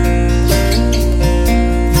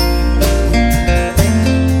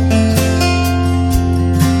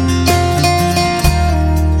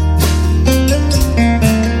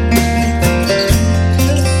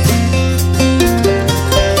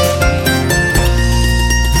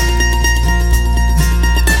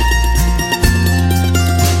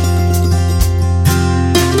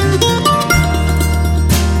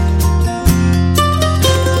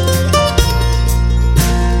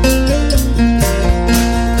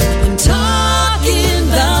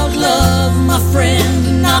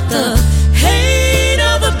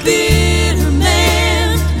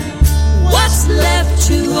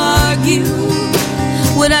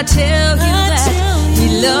 When I tell you that he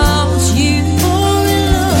loves you, oh, he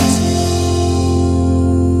loves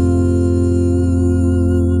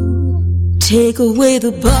you. Take away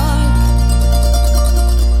the bark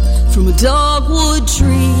from a dogwood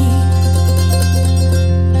tree,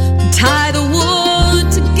 tie the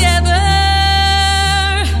wood together,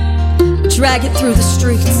 drag it through the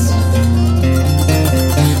streets,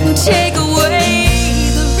 take away